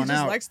just what going if he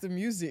just out. likes the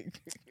music.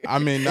 I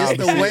mean,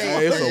 It's the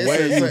way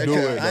you do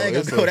it. I ain't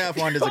gonna go that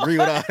far and disagree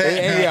with all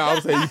that. Yeah, I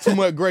would say you too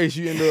much grace.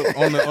 You end up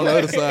on the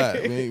other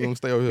side. We ain't gonna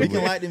stay over here. You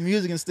can like the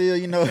music and still,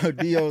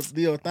 do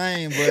your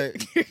thing,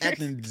 but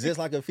acting just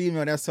like a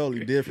female, that's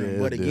totally different. Yeah,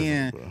 but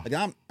again,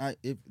 different, like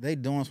if they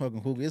doing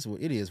smoking hookah,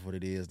 it is what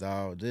it is,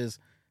 dog.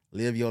 Just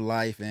live your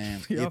life,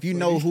 and if you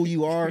know who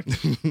you are,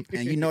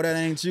 and you know that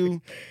ain't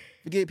you,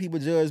 forget people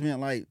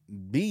judgment. Like,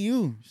 be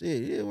you.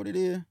 Shit, it is what it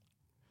is.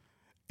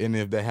 And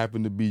if that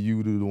happened to be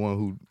you, the one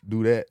who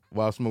do that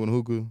while smoking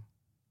hookah,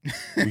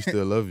 we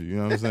still love you. You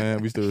know what I'm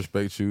saying? We still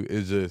respect you.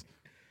 It's just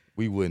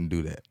we wouldn't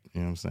do that.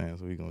 You know what I'm saying?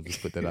 So we gonna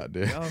just put that out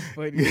there. Oh,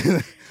 funny.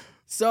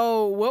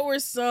 So what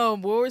were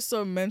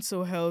some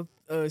mental health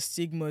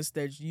stigmas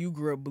that you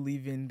grew up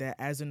believing that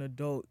as an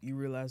adult you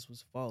realized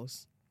was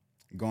false?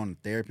 Going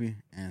to therapy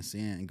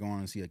and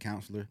going to see a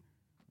counselor.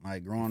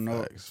 Like growing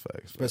up,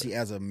 especially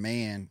as a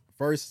man,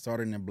 first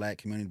started in the black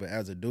community, but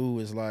as a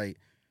dude, it's like,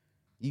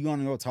 you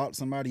gonna go talk to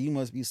somebody, you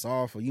must be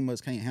soft or you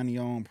must can't handle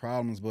your own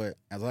problems. But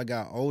as I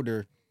got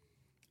older,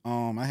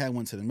 I had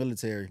went to the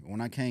military. When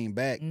I came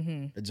back,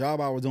 the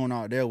job I was doing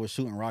out there was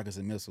shooting rockets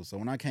and missiles. So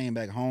when I came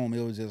back home,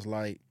 it was just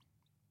like,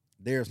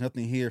 there's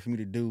nothing here for me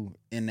to do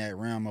in that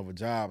realm of a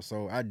job.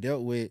 So I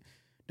dealt with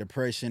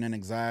depression and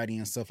anxiety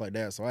and stuff like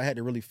that. So I had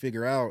to really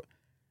figure out,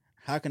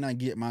 how can I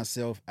get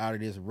myself out of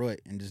this rut?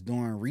 And just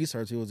doing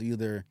research, it was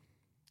either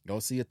go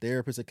see a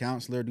therapist, a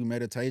counselor, do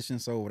meditation.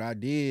 So what I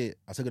did,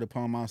 I took it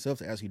upon myself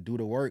to actually do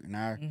the work, and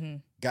I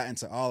got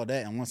into all of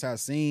that. And once I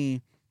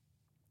seen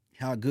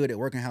how good it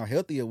worked and how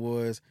healthy it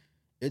was,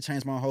 it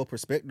changed my whole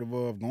perspective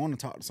of going to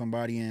talk to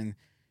somebody and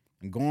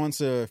going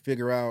to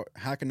figure out,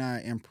 how can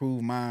I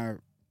improve my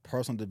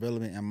personal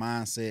development and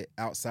mindset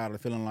outside of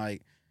feeling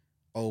like,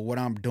 oh, what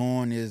I'm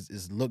doing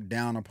is looked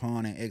down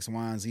upon in X,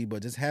 Y, and Z.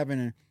 But just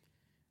having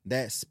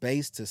that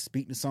space to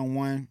speak to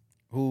someone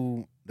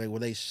who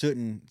they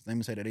shouldn't, let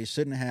me say that, they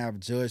shouldn't have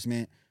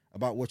judgment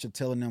about what you're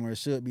telling them, or it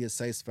should be a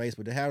safe space,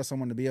 but to have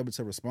someone to be able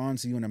to respond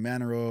to you in a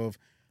manner of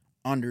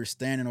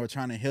understanding or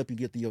trying to help you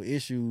get through your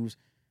issues,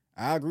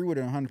 I agree with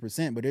it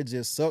 100%, but it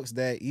just sucks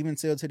that even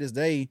till to this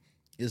day,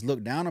 it's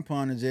looked down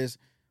upon to just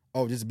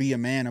be a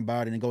man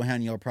about it and go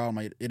handle your problem.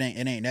 Like, it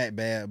ain't that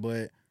bad,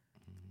 but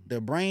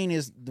the brain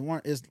is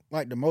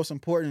like the most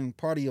important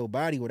part of your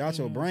body. Without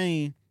your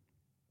brain,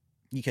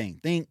 you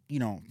can't think, you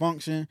don't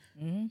function.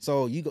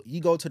 So you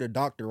go to the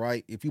doctor,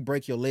 right? If you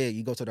break your leg,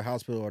 you go to the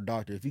hospital or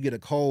doctor. If you get a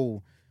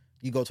cold,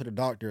 you go to the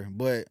doctor.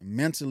 But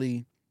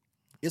mentally,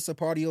 it's a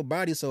part of your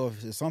body. So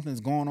if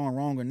something's going on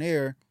wrong in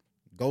there,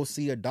 go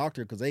see a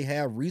doctor, because they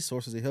have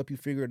resources to help you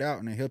figure it out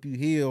and to help you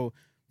heal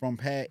from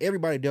past.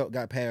 Everybody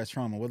got past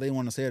trauma, whether they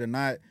want to say it or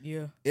not.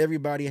 Yeah.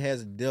 Everybody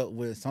has dealt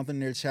with something in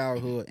their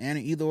childhood and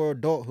either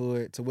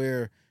adulthood to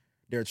where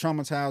they're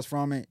traumatized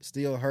from it,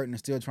 still hurting and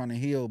still trying to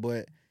heal,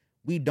 but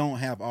we don't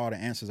have all the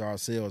answers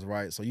ourselves,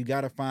 right? So you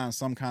got to find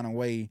some kind of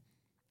way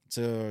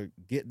to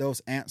get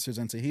those answers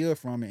and to heal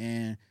from it.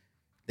 And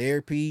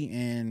therapy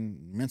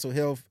and mental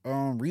health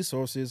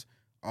resources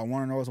are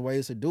one of those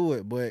ways to do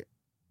it. But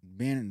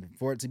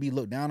for it to be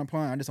looked down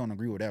upon, I just don't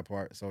agree with that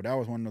part. So that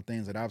was one of the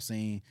things that I've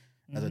seen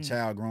as a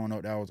child growing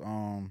up. That was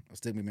a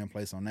stigma being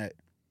placed on that.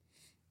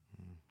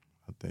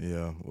 I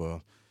think,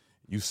 well,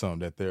 you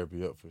summed that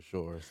therapy up for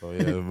sure. So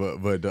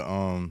but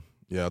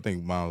I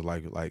think mine was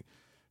like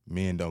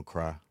men don't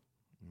cry.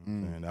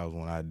 And that was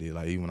one I did.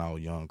 Like, even when I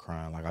was young,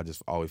 crying, like, I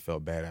just always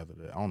felt bad after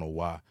that. I don't know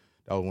why.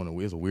 That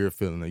was it's a weird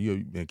feeling that you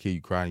been a kid,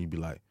 you cry and you be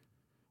like,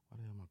 why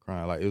the hell am I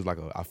crying? Like, it was like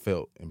I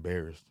felt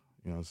embarrassed,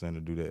 you know what I'm saying,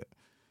 to do that.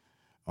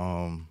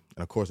 And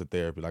of course the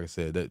therapy, like I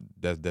said,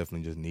 that's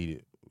definitely just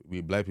needed.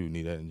 We black people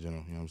need that in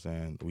general, you know what I'm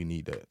saying? We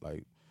need that.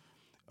 Like,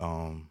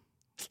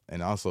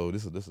 and also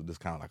this is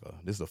kind of like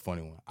this is a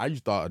funny one. I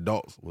used to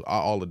thought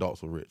all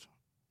adults were rich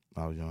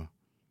when I was young.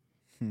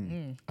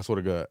 I swear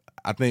to God.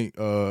 I think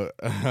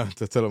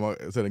to tell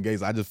the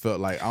gays, I just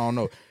felt like, I don't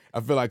know. I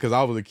feel like because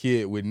I was a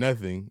kid with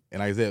nothing, and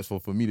like I said, so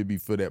for me to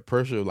feel that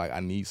pressure, like I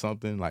need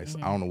something, like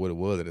I don't know what it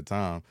was at the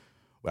time,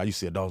 but I used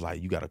to see adults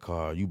like, you got a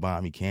car, you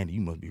buying me candy,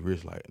 you must be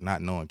rich, like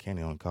not knowing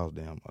candy only costs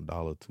 $1, $2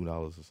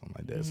 or something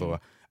like that. So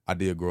I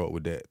did grow up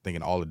with that,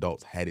 thinking all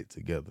adults had it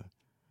together.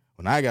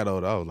 When I got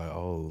older, I was like,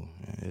 oh,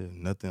 man, it's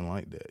nothing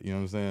like that. You know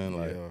what I'm saying?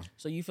 Like,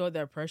 so you felt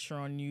that pressure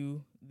on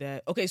you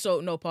that, okay, so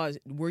no, pause.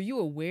 Were you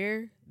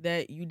aware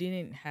that you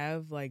didn't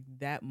have like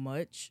that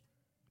much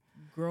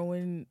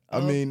growing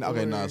up? I mean,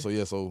 okay,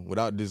 so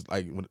without this,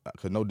 like,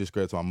 cause no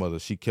discredit to my mother,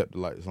 she kept the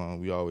lights on.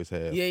 We always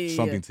had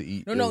something to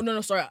eat.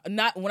 No, sorry.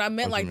 Not when I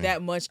meant like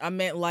that much, I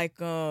meant like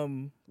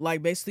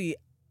basically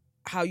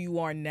how you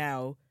are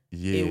now.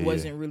 Yeah, it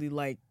wasn't really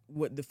like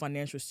what the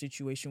financial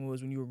situation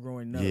was when you were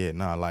growing up. Yeah,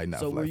 nah, like not.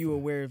 So were like, you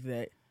aware of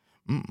that?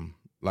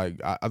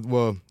 Like I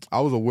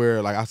was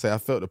aware. Like I said, I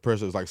felt the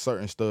pressure. It's like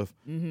certain stuff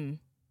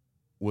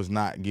was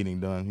not getting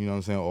done. You know what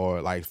I'm saying?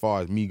 Or like as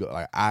far as me go,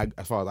 like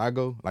as far as I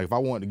go, like if I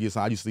wanted to get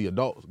something, I used to see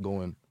adults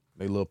going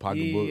they little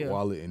pocketbook,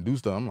 wallet, and do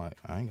stuff. I'm like,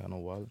 I ain't got no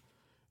wallet.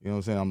 You know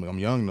what I'm saying? I'm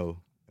young though.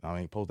 I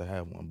ain't supposed to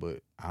have one, but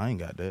I ain't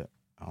got that.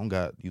 I don't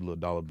got these little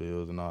dollar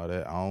bills and all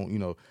that. I don't,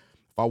 if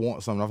I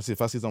want something,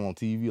 if I see something on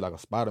TV, like a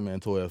Spider-Man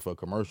toy for a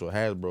commercial,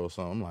 Hasbro or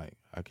something, I'm like,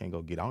 I can't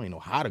go get it. I don't even know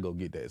how to go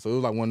get that. So it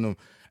was like one of them,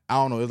 I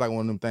don't know, it was like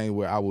one of them things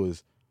where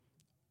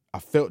I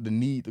felt the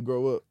need to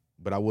grow up,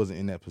 but I wasn't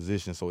in that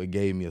position, so it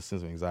gave me a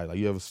sense of anxiety. Like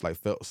you ever like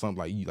felt something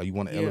like you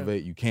want to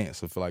elevate, you can't.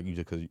 So feel like you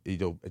just because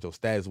at your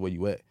status where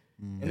you at.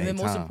 And then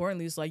most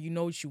importantly, it's like you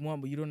know what you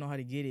want, but you don't know how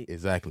to get it.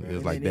 Exactly,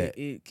 it's like that.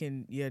 It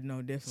can,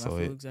 definitely. So I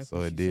feel exactly.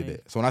 So it did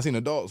that. So when I seen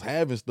adults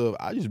having stuff,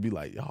 I just be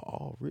like, y'all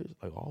all rich,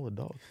 like all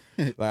adults.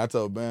 Like I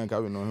told Bank,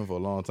 I've been knowing him for a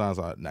long time.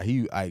 So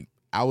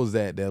I was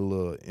at that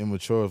little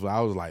immature. So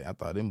I was like, I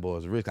thought them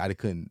boys rich. I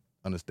couldn't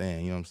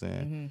understand. You know what I'm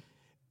saying?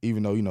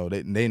 Even though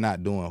they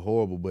not doing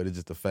horrible, but it's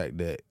just the fact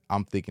that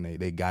I'm thinking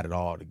they got it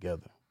all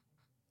together.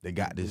 They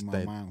got this thing.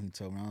 My mind when he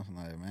told me, I was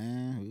like,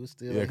 man, we was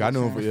still I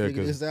knew him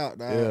figure this out,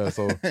 dog. Yeah,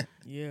 so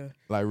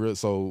like real.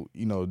 So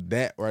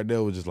that right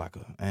there was just like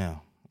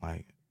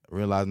like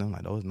realizing I'm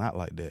like, no, it's not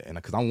like that, and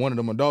because I'm one of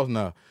them adults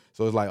now,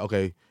 so it's like,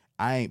 okay,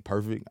 I ain't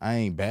perfect, I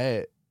ain't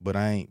bad, but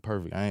I ain't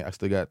perfect. I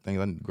still got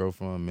things I need to grow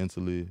from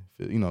mentally,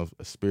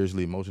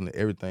 spiritually, emotionally,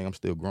 everything. I'm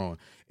still growing,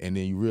 and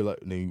then you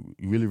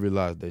really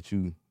realize that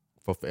you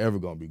for forever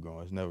gonna be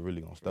growing. It's never really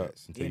gonna stop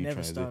until you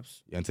never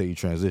stops. Yeah, until you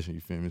transition.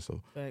 You feel me?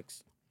 So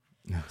facts.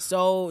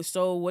 So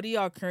what do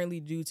y'all currently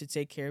do to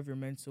take care of your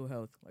mental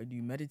health? Like, do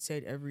you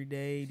meditate every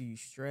day? Do you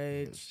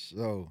stretch?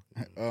 So,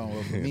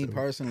 well, for me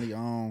personally,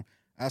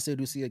 I still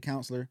do see a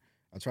counselor.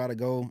 I try to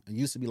go. It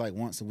used to be like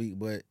once a week,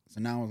 but so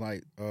now it's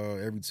like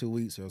every 2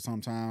 weeks, or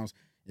sometimes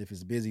if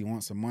it's busy,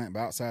 once a month.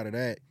 But outside of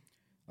that,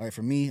 like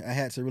for me, I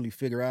had to really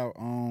figure out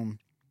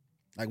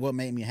like what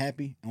made me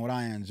happy and what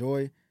I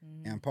enjoy.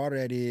 And part of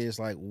that is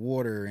like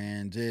water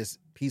and just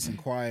peace and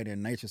quiet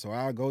and nature. So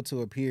I'll go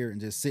to a pier and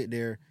just sit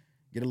there,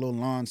 get a little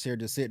lawn chair,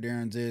 just sit there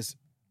and just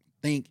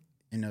think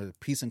in the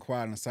peace and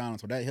quiet and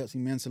silence. So that helps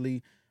me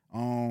mentally.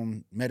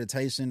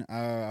 Meditation,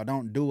 I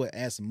don't do it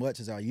as much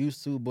as I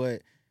used to,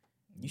 but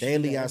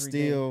daily I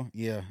still,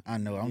 I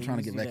know. I'm trying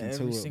to get back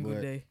into it,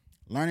 but day.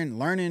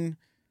 learning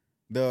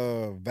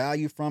the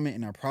value from it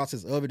and the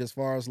process of it, as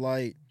far as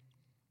like,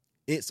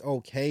 it's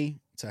okay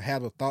to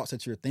have the thoughts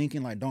that you're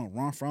thinking, like don't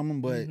run from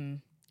them, but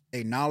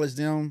acknowledge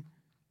them,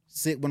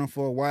 sit with them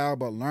for a while,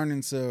 but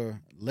learning to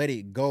let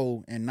it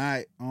go and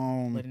not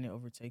letting it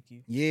overtake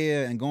you.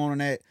 Yeah, and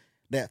going on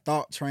that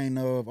thought train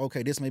of,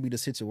 okay, this may be the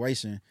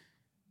situation.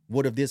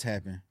 What if this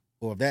happened?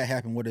 Or if that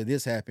happened, what if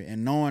this happened?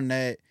 And knowing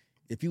that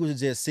if you was to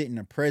just sit in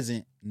the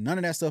present, none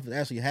of that stuff is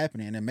actually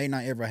happening, and it may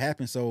not ever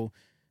happen. So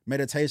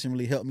meditation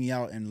really helped me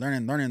out, and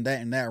learning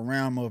that in that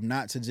realm of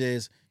not to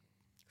just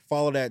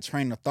follow that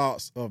train of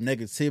thoughts of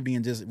negativity,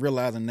 and just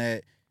realizing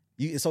that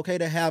it's okay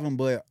to have them,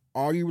 but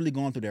are you really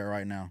going through that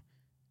right now?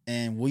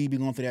 And will you be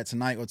going through that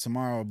tonight or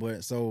tomorrow?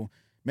 But so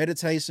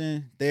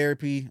meditation,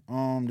 therapy,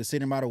 the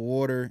sitting by the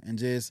water, and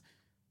just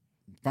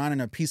finding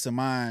a peace of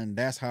mind,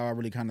 that's how I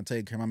really kind of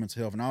take care of my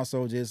mental health. And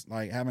also just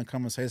like having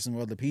conversations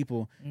with other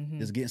people,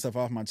 just getting stuff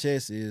off my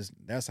chest,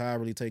 that's how I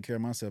really take care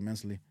of myself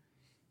mentally.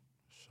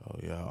 So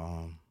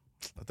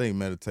I think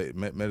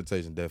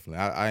meditation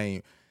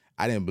definitely.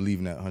 I didn't believe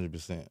in that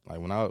 100%. Like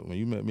when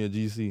you met me at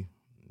GC,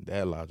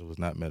 that logic was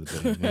not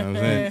meditating. You know what I'm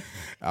saying?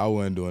 I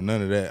wasn't doing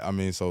none of that. I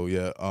mean, so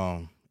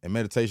and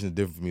meditation is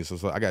different for me.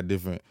 So I got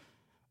different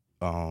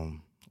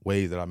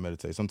ways that I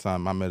meditate.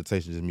 Sometimes my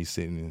meditation is just me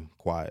sitting in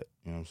quiet.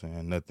 You know what I'm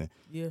saying? Nothing.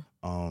 Yeah.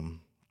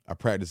 I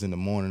practice in the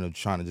morning of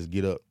trying to just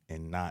get up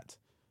and not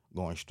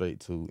going straight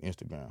to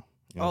Instagram.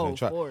 You know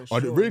what I'm saying? Or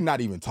really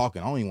not even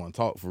talking. I don't even want to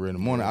talk for real. In the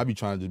morning, I be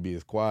trying to just be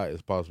as quiet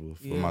as possible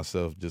for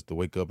myself, just to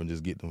wake up and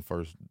just get them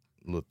first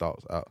little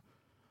thoughts out.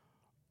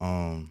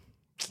 And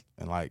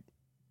like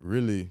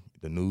really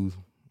the news,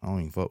 I don't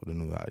even fuck with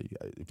the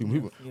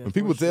news. When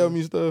people tell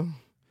me stuff,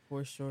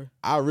 for sure,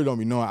 I really don't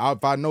be knowing.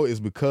 If I know, it's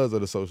because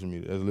of the social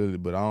media. That's literally.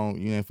 But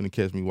you ain't finna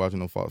catch me watching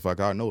no Fox. Like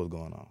I know what's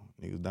going on.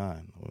 Niggas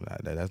dying.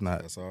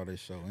 That's all they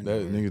show.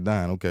 That niggas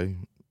dying. Okay,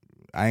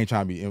 I ain't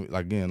trying to be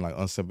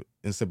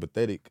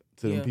unsympathetic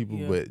to them people,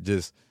 but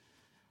just.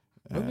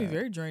 It would be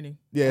very draining.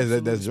 Yeah,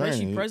 that's draining.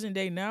 Especially present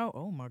day now.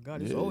 Oh my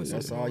God, it's always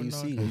that's all you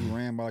see. You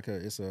ran by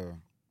it's a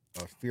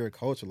fear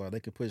culture. Like they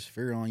could push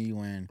fear on you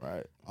and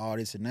all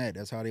this and that.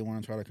 That's how they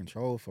want to try to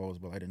control folks.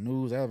 But like the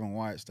news, I haven't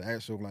watched the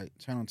actual like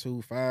Channel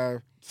 2,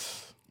 5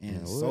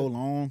 in so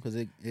long, because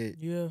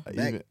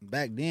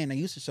back then they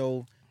used to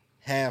show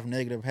half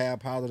negative, half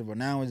positive, but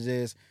now it's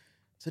just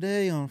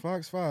today on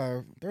Fox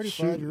 5,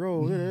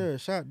 35-year-old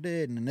shot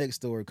dead, and the next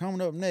story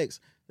coming up next.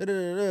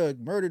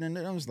 Murdered, and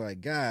I was like,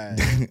 God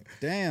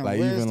damn, like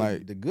where's even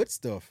like the good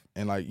stuff?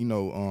 And like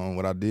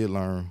what I did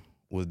learn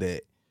was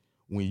that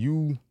when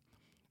you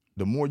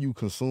the more you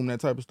consume that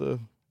type of stuff,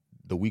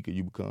 the weaker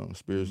you become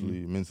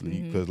spiritually,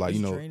 mentally. Because like,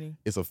 you know, draining.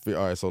 it's a fear.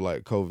 All right, so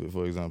like COVID,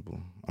 for example,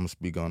 I'm gonna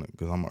speak on it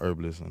because I'm an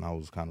herbalist, and I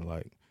was kind of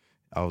like,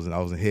 I was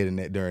ahead in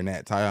that during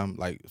that time,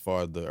 like as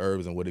far as the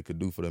herbs and what it could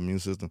do for the immune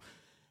system.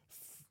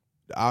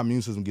 Our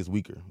immune system gets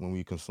weaker when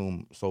we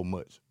consume so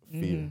much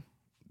fear.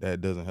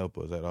 That doesn't help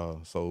us at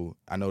all. So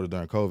I know that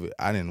during COVID,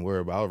 I didn't worry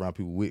about. I was around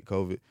people with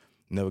COVID,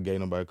 never gave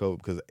nobody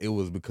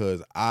COVID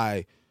because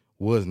I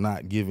was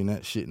not giving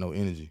that shit no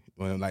energy.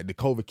 When like the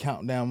COVID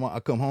countdown, I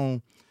come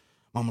home,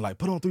 mama like,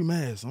 put on 3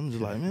 masks. I'm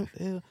just like, man,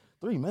 hell,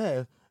 3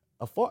 masks.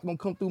 A fart gonna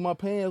come through my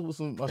pants with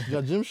some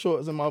my gym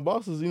shorts and my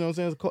boxes. You know what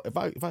I'm saying?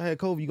 If I had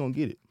COVID, you gonna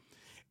get it.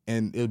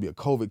 And it'll be a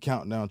COVID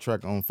countdown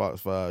track on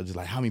Fox 5, just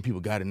like how many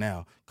people got it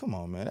now. Come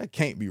on, man, that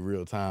can't be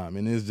real time.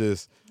 And it's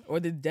just or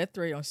the death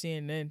rate on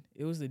CNN.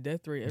 It was the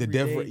death rate every the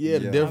death day. rate,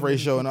 the death rate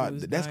showing out.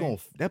 out.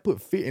 That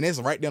put fear, and that's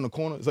right down the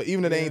corner. So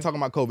even if they ain't talking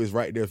about COVID, it's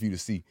right there for you to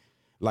see,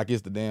 like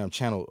it's the damn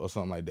channel or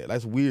something like that.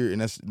 That's weird,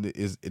 and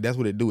that's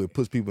what it do. It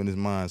puts people in his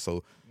mind.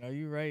 So no,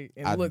 you're right.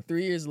 And look,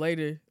 3 years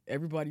later,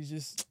 everybody's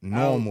just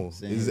normal.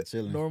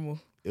 Normal.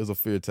 It was a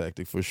fear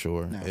tactic for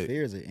sure. Now,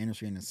 fear is an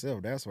industry in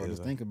itself. That's why I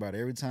just think about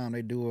it. Every time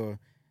they do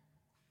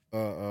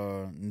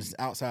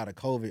outside of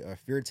COVID, a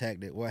fear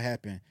tactic, what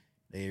happened?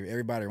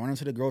 Everybody running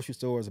to the grocery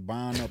stores,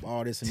 buying up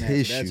all this and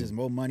that. So that's just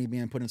more money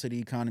being put into the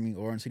economy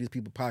or into these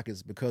people's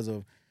pockets because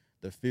of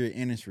the fear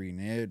industry.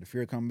 And the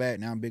fear come back.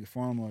 Now Big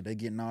Pharma, they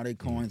getting all their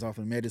coins off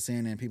of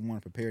medicine and people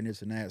want to prepare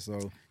this and that.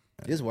 So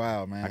it's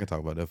wild, man. I can talk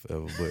about that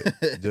forever,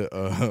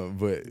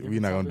 but we're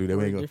not gonna do that.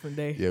 We ain't gonna, different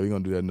day. Yeah, we're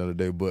gonna do that another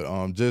day.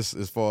 But just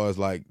as far as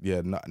like,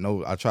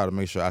 I try to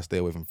make sure I stay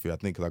away from fear. I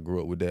think because I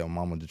grew up with that, my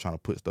mama just trying to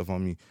put stuff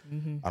on me.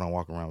 I don't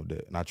walk around with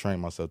that, and I train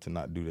myself to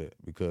not do that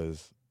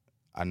because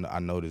I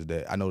noticed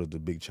that. I noticed the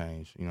big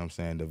change. You know what I'm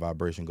saying? The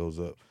vibration goes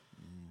up,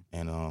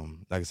 and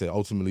like I said,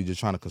 ultimately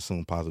just trying to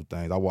consume positive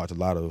things. I watch a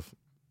lot of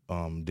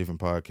different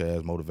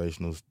podcasts,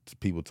 motivational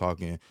people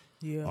talking.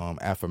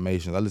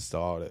 Affirmations. I listen to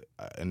all that,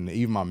 and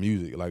even my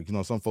music. Like, you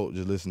know, some folks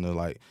just listen to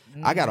like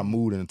I got a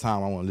mood and a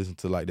time I want to listen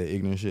to like that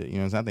ignorant shit. You know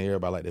what I'm saying? I think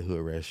everybody like that hood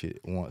rat shit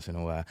once in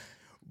a while,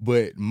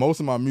 but most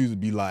of my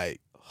music be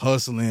like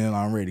hustling.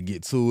 I'm ready to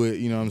get to it.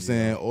 You know what I'm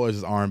saying? Or it's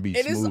just R&B.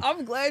 And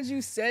I'm glad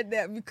you said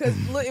that because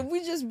look, if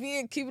we just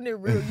keeping it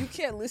real, you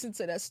can't listen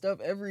to that stuff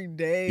every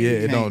day.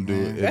 Yeah, it don't do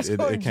it. That's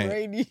gonna it can't.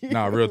 drain you.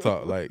 Nah, real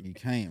talk. Like you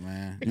can't,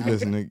 man. You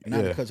listen to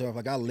not to cut you off.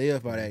 Like I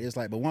live by that. It's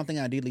like, but one thing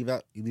I did leave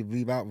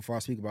out before I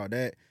speak about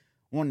that.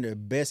 One of the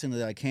best things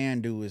that I can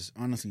do is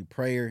honestly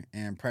prayer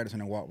and practicing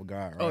and walk with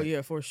God. Right? Oh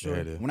yeah, for sure.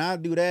 Yeah, when I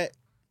do that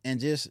and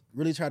just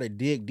really try to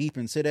dig deep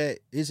into that,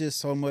 it's just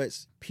so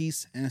much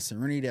peace and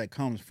serenity that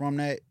comes from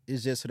that.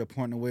 It's just to the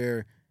point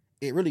where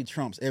it really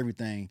trumps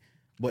everything.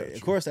 But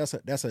of course,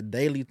 that's a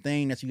daily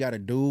thing that you got to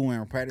do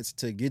and practice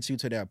to get you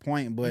to that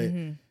point. But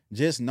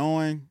just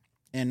knowing,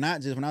 and not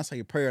just when I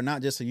say prayer,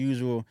 not just the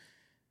usual,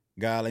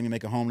 God, let me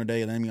make a home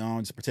today, let me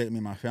just protect me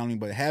and my family,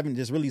 but having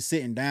just really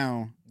sitting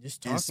down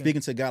just and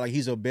speaking to God like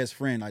he's your best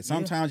friend. Like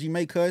sometimes you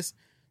may cuss,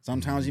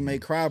 sometimes you may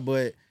cry,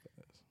 but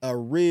a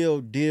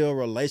real deal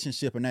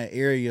relationship in that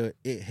area,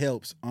 it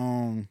helps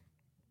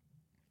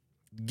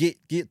get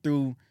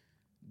through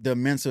the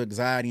mental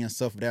anxiety and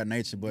stuff of that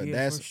nature. But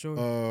that's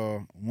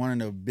one of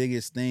the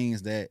biggest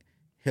things that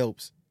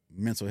helps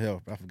mental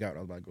health. I forgot what I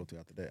was about to go through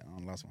after that.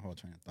 I lost my whole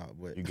train of thought.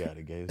 But you got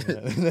it, Gabe.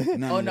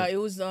 It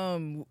was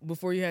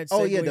before you had.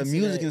 Oh yeah, the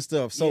music and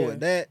stuff. So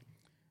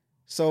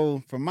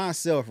so for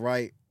myself,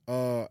 right?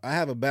 I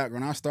have a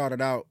background. I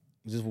started out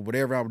just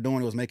whatever I was doing,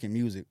 it was making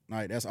music.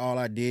 Like that's all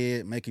I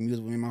did, making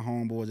music with my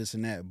homeboys, this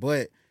and that.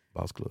 But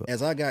Boss Club.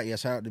 As I got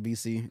shout out to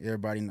BC,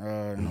 everybody in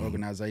the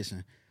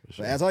organization.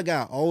 Sure. But as I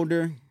got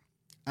older,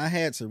 I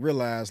had to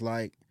realize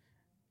like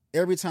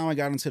every time I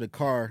got into the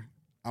car,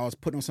 I was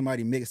putting on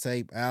somebody's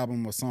mixtape,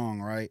 album, or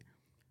song, right?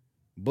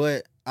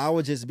 But I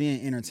was just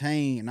being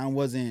entertained and I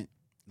wasn't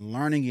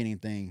learning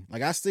anything.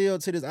 Like I still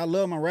to this, I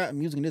love my rap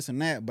music and this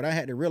and that, but I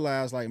had to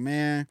realize like,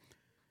 man,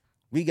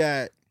 we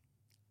got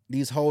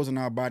these holes in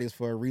our bodies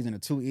for a reason. The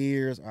 2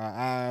 ears, our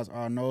eyes,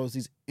 our nose,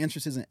 these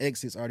entrances and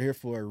exits are there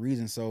for a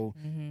reason. So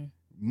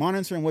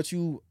monitoring what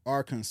you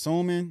are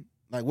consuming,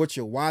 like what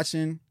you're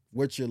watching,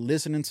 what you're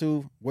listening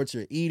to, what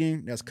you're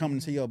eating that's coming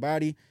into your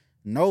body,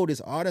 notice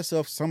all that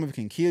stuff. Some of it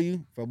can kill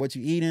you for what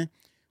you're eating.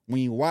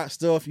 When you watch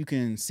stuff, you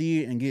can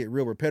see it and get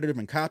real repetitive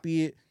and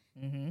copy it.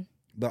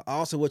 But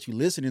also what you're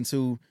listening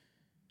to,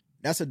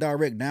 that's a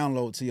direct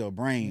download to your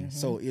brain.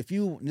 So if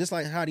you, just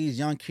like how these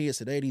young kids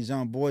today, these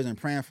young boys and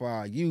praying for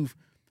our youth,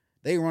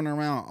 they run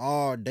around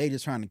all day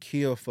just trying to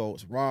kill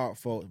folks, rob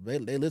folks.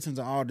 They listen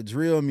to all the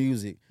drill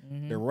music,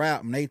 the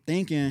rap, and they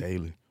thinking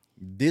daily.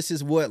 This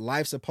is what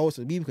life's supposed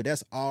to be because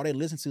that's all they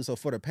listen to. So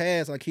for the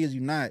past, I kid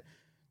you not,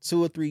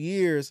 2 or 3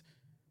 years,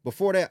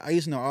 before that, I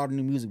used to know all the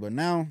new music, but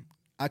now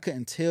I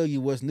couldn't tell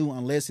you what's new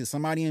unless it's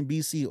somebody in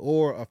BC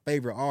or a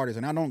favorite artist,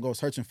 and I don't go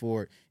searching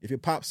for it. If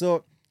it pops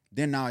up,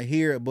 then I'll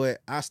hear it,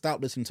 but I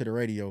stopped listening to the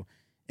radio.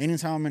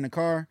 Anytime I'm in the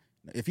car,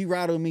 if you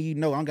ride with me, you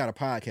know I got a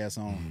podcast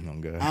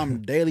on.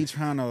 I'm daily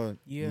trying to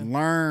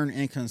learn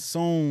and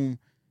consume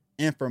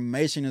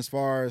information as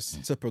far as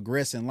to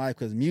progress in life.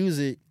 Because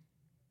music,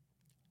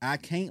 I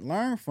can't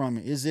learn from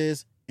it. It's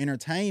just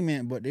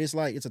entertainment, but it's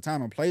like it's a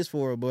time and place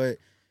for it. But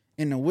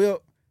in the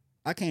whip,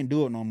 I can't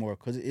do it no more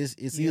because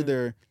it's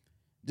either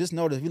just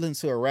know that if you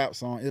listen to a rap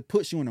song, it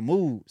puts you in the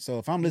mood. So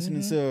if I'm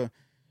listening to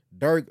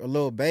Dirk or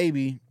Lil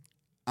Baby,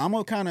 I'm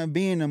gonna kind of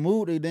be in the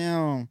mood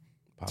to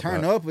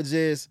turn up or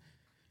just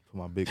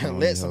my big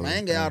let some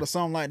anger out or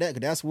something like that.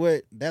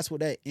 Cause that's what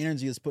that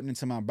energy is putting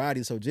into my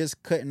body. So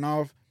just cutting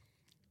off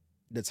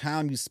the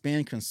time you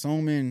spend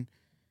consuming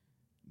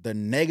the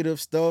negative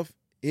stuff,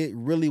 it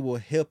really will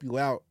help you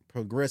out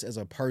progress as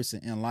a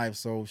person in life.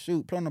 So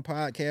shoot, put on a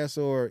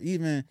podcast or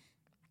even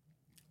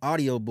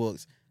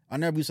audiobooks. I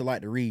never used to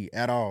like to read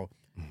at all.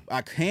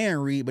 I can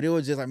read, but it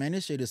was just like, man,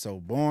 this shit is so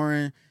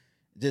boring.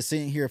 Just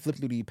sitting here flipping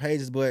through these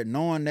pages, but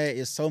knowing that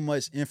it's so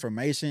much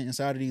information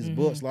inside of these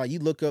books, like you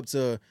look up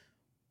to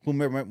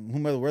whomever,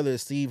 whether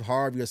it's Steve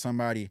Harvey or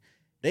somebody,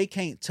 they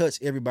can't touch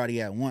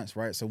everybody at once,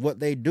 right? So what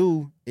they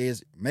do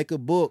is make a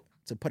book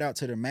to put out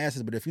to the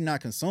masses, but if you're not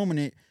consuming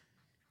it,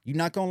 you're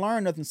not gonna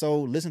learn nothing. So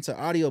listen to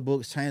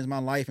audiobooks changed my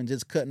life, and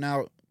just cutting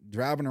out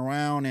driving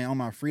around and on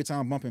my free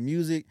time bumping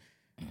music,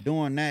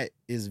 doing that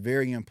is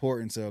very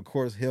important to, of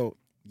course, help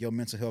your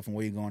mental health and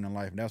where you're going in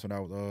life. And that's what I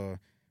was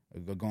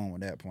going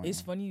with that point.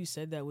 It's funny you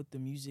said that with the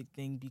music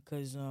thing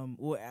because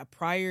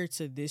prior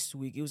to this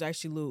week, it was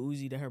actually Lil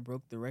Uzi that had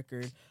broke the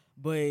record,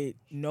 but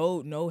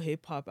no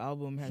hip hop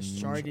album has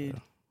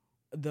charted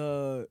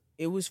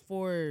it was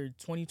for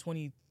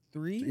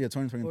 2023. Yeah,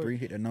 2023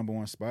 hit the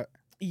 #1 spot.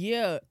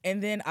 Yeah,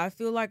 and then I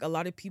feel like a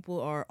lot of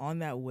people are on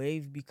that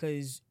wave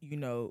because,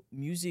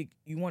 music,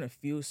 you want to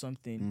feel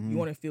something. You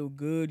want to feel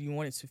good. You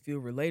want it to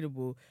feel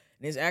relatable.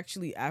 And it's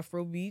actually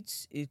Afro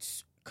beats.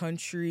 It's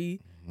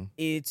country.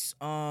 It's,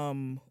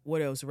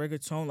 what else?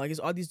 Reggaeton. Like, it's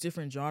all these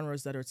different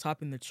genres that are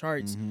topping the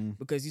charts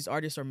because these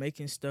artists are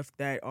making stuff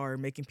that are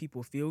making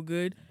people feel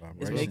good.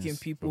 It's making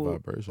people,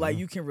 like,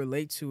 you can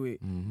relate to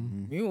it.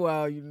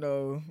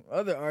 Meanwhile,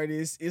 other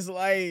artists, it's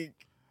like...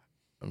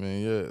 I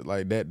mean, yeah,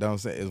 like that. Don't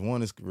say it's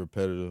one is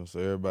repetitive. So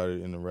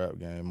everybody in the rap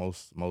game,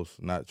 most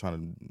not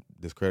trying to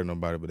discredit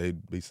nobody, but they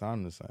be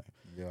sounding the same.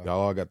 Yeah.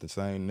 Y'all all got the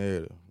same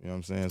narrative. You know what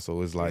I'm saying?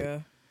 So it's like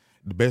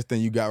the best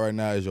thing you got right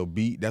now is your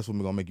beat. That's what's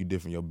gonna make you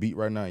different. Your beat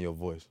right now and your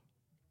voice.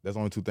 That's the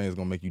only two things that's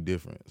gonna make you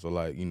different. So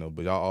like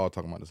but y'all all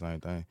talking about the same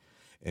thing,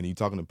 and you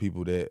talking to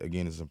people that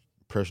again is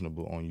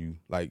impressionable on you,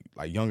 like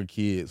younger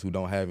kids who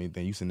don't have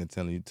anything. You sitting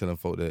there telling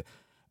folk that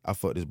I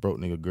fucked this broke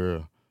nigga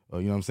girl.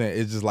 You know what I'm saying?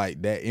 It's just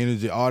like that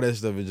energy, all that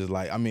stuff is just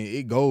like, I mean,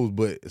 it goes,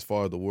 but as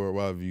far as the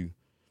worldwide view,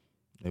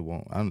 it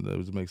won't. It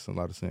just makes a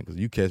lot of sense. Because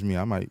you catch me,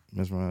 I might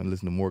mess around and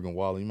listen to Morgan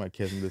Wallen. You might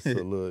catch me listen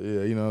to a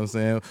little, you know what I'm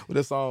saying? With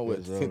that song,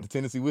 the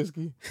Tennessee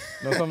Whiskey? You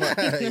know what I'm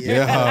talking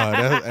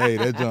about?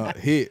 That jump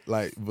hit,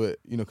 like, but,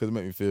 because it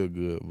make me feel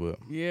good. But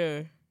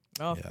yeah.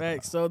 Oh, yeah.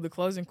 Facts. So the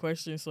closing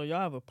question, so y'all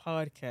have a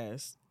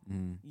podcast.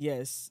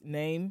 Yes.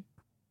 Name?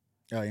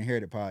 Oh,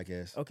 Inherited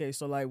Podcast. Okay,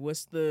 so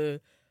what's the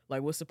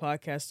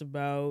podcast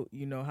about?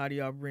 How do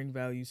y'all bring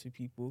value to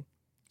people?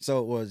 So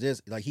it was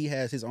just like he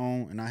has his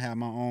own and I have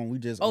my own. We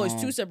just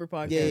it's two separate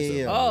podcasts.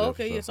 Yeah. Oh,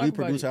 okay. Yeah, we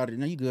produce out of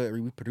you good.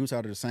 We produce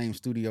out of the same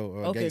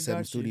studio, Gate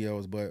 7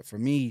 Studios. But for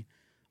me,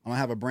 I'm gonna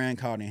have a brand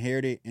called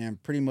Inherited,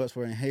 and pretty much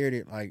for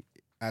Inherited, like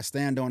I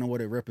stand on what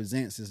it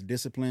represents is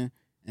discipline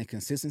and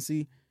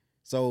consistency.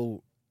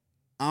 So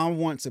I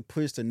want to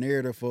push the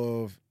narrative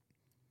of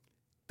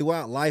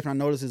throughout life. And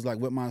I notice it's like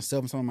with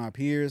myself and some of my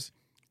peers.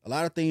 A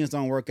lot of things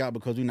don't work out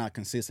because we're not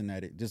consistent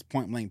at it. Just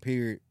point blank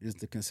period is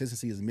the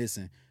consistency is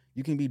missing.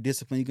 You can be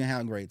disciplined, you can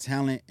have great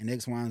talent and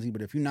X, Y, and Z,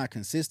 but if you're not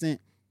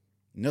consistent,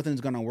 nothing's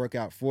going to work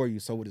out for you.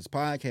 So with this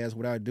podcast,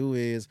 what I do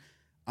is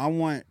I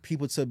want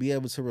people to be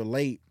able to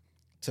relate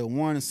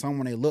to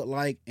someone they look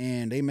like,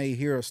 and they may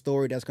hear a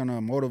story that's going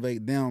to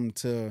motivate them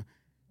to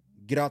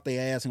get off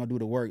their ass and go do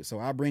the work. So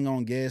I bring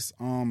on guests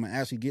and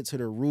actually get to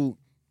the root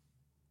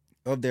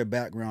of their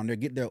background. They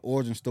get their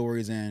origin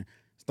stories and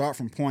start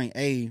from point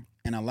A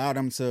and allow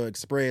them to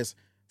express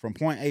from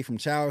point A, from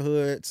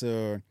childhood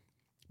to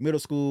middle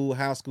school,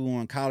 high school,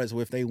 and college,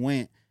 where if they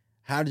went,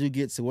 how did you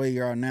get to where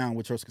you are now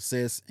with your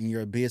success in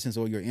your business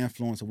or your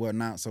influence or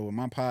whatnot? So with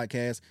my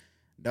podcast,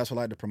 that's what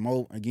I like to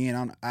promote.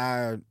 Again,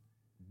 I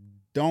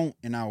don't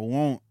and I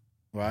won't,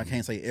 well, I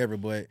can't say ever,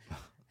 but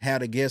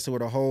had a guest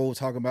with a whole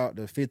talk about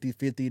the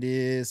 50-50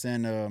 this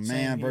and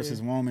man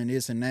versus woman,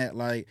 this and that.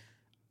 Like,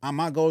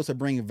 my goal is to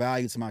bring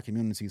value to my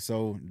community.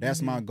 So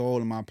that's my goal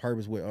and my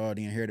purpose with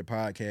the Inherited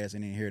Podcast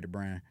and the Inherited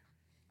brand.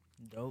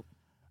 Dope.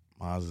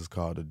 Mine is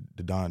called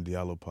the Don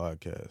Diallo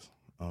Podcast.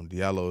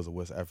 Diallo is a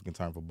West African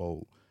term for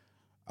bold.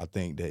 I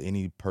think that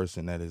any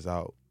person that is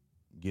out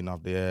getting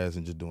off their ass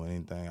and just doing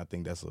anything, I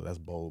think that's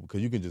bold,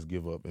 because you can just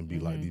give up and be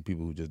like these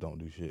people who just don't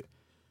do shit.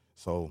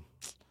 So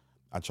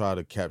I try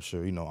to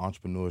capture,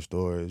 entrepreneur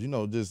stories,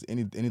 just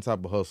any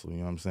type of hustle, you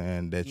know what I'm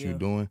saying, that you're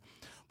doing.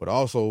 But I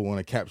also want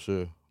to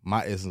capture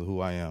my essence of who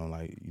I am.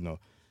 Like,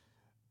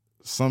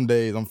 some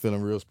days I'm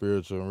feeling real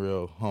spiritual and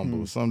real humble.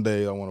 Mm. Some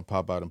days I want to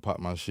pop out and pop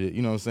my shit.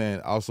 You know what I'm saying?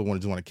 I also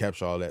want to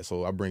capture all that.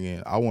 So I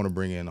want to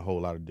bring in a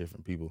whole lot of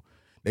different people.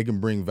 They can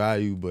bring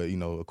value, but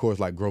of course,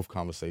 like growth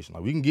conversation.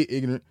 Like we can get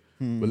ignorant,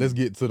 but let's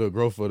get to the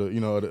growth of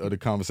the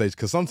conversation.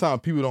 Because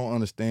sometimes people don't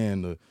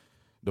understand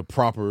the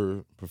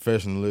proper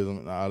professionalism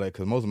and all that.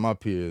 Because most of my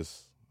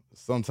peers,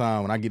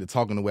 sometimes when I get to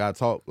talking the way I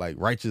talk, like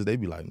righteous, they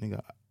be like, nigga,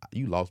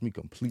 you lost me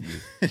completely.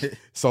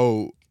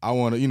 So I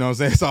want to, you know what I'm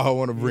saying? So I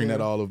want to bring that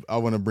all up. I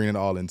want to bring it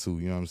all into,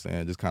 you know what I'm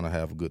saying? Just kind of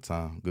have a good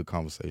time, good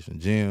conversation,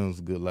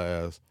 gems, good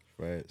laughs,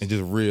 Right. and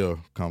just real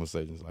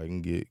conversations. Like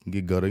can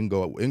get gutter, and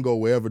go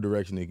wherever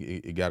direction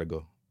it got to go.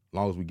 As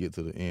long as we get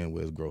to the end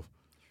where it's growth.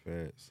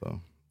 Right. So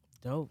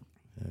Dope.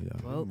 yeah.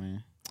 Well,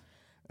 Man.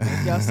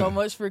 thank y'all so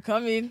much for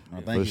coming. Oh,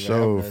 For thank you sure,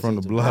 having us. from the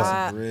It's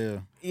block. for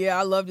real. Yeah,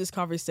 I love this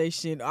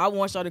conversation. I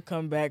want y'all to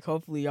come back.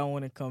 Hopefully, y'all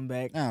want to come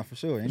back. Nah, for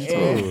sure. Oh,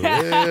 Anytime.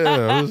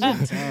 yeah.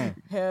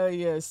 Anytime. Hell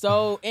yeah.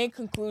 So, in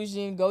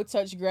conclusion, go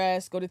touch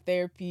grass, go to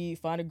therapy,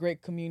 find a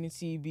great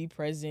community, be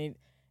present,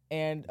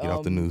 and Get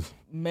off the news.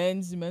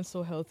 men's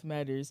mental health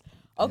matters.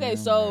 Okay, Yeah,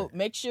 so right.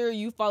 make sure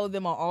you follow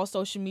them on all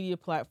social media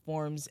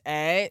platforms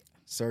at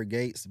Sir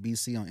Gates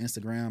BC on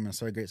Instagram and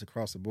Sir Gates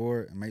across the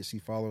board. And make sure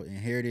you follow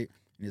Inherited.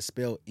 And it's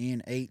spelled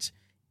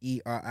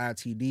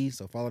NHERITD.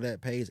 So follow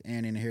that page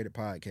and Inherited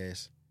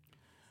Podcast.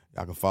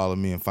 Y'all can follow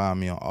me and find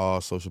me on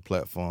all social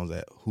platforms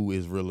at Who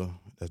Is Realer.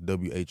 That's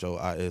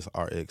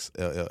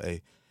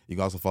WHOISRXLLA. You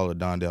can also follow the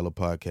Don Diallo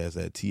podcast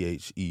at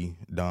THE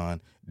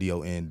Don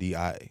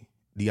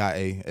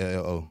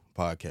DONDIALLO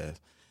podcast.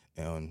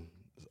 And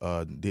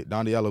Don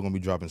Diallo gonna be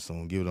dropping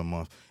soon. Give it a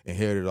month.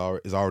 Inherited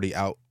is already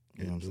out.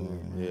 You know what I'm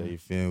saying? Yeah, you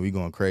feel me? We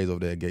going crazy over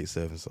there at Gate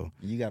 7. So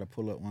You got to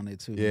pull up one day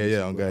too.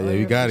 yeah, okay, Oh, yeah,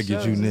 we gotta for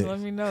get sure. you Just next. let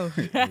me know.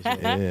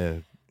 Yeah.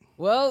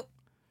 Well,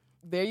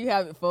 there you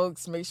have it,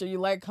 folks. Make sure you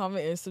like,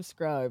 comment, and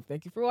subscribe.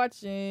 Thank you for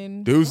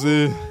watching.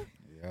 Deuces.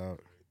 Yeah.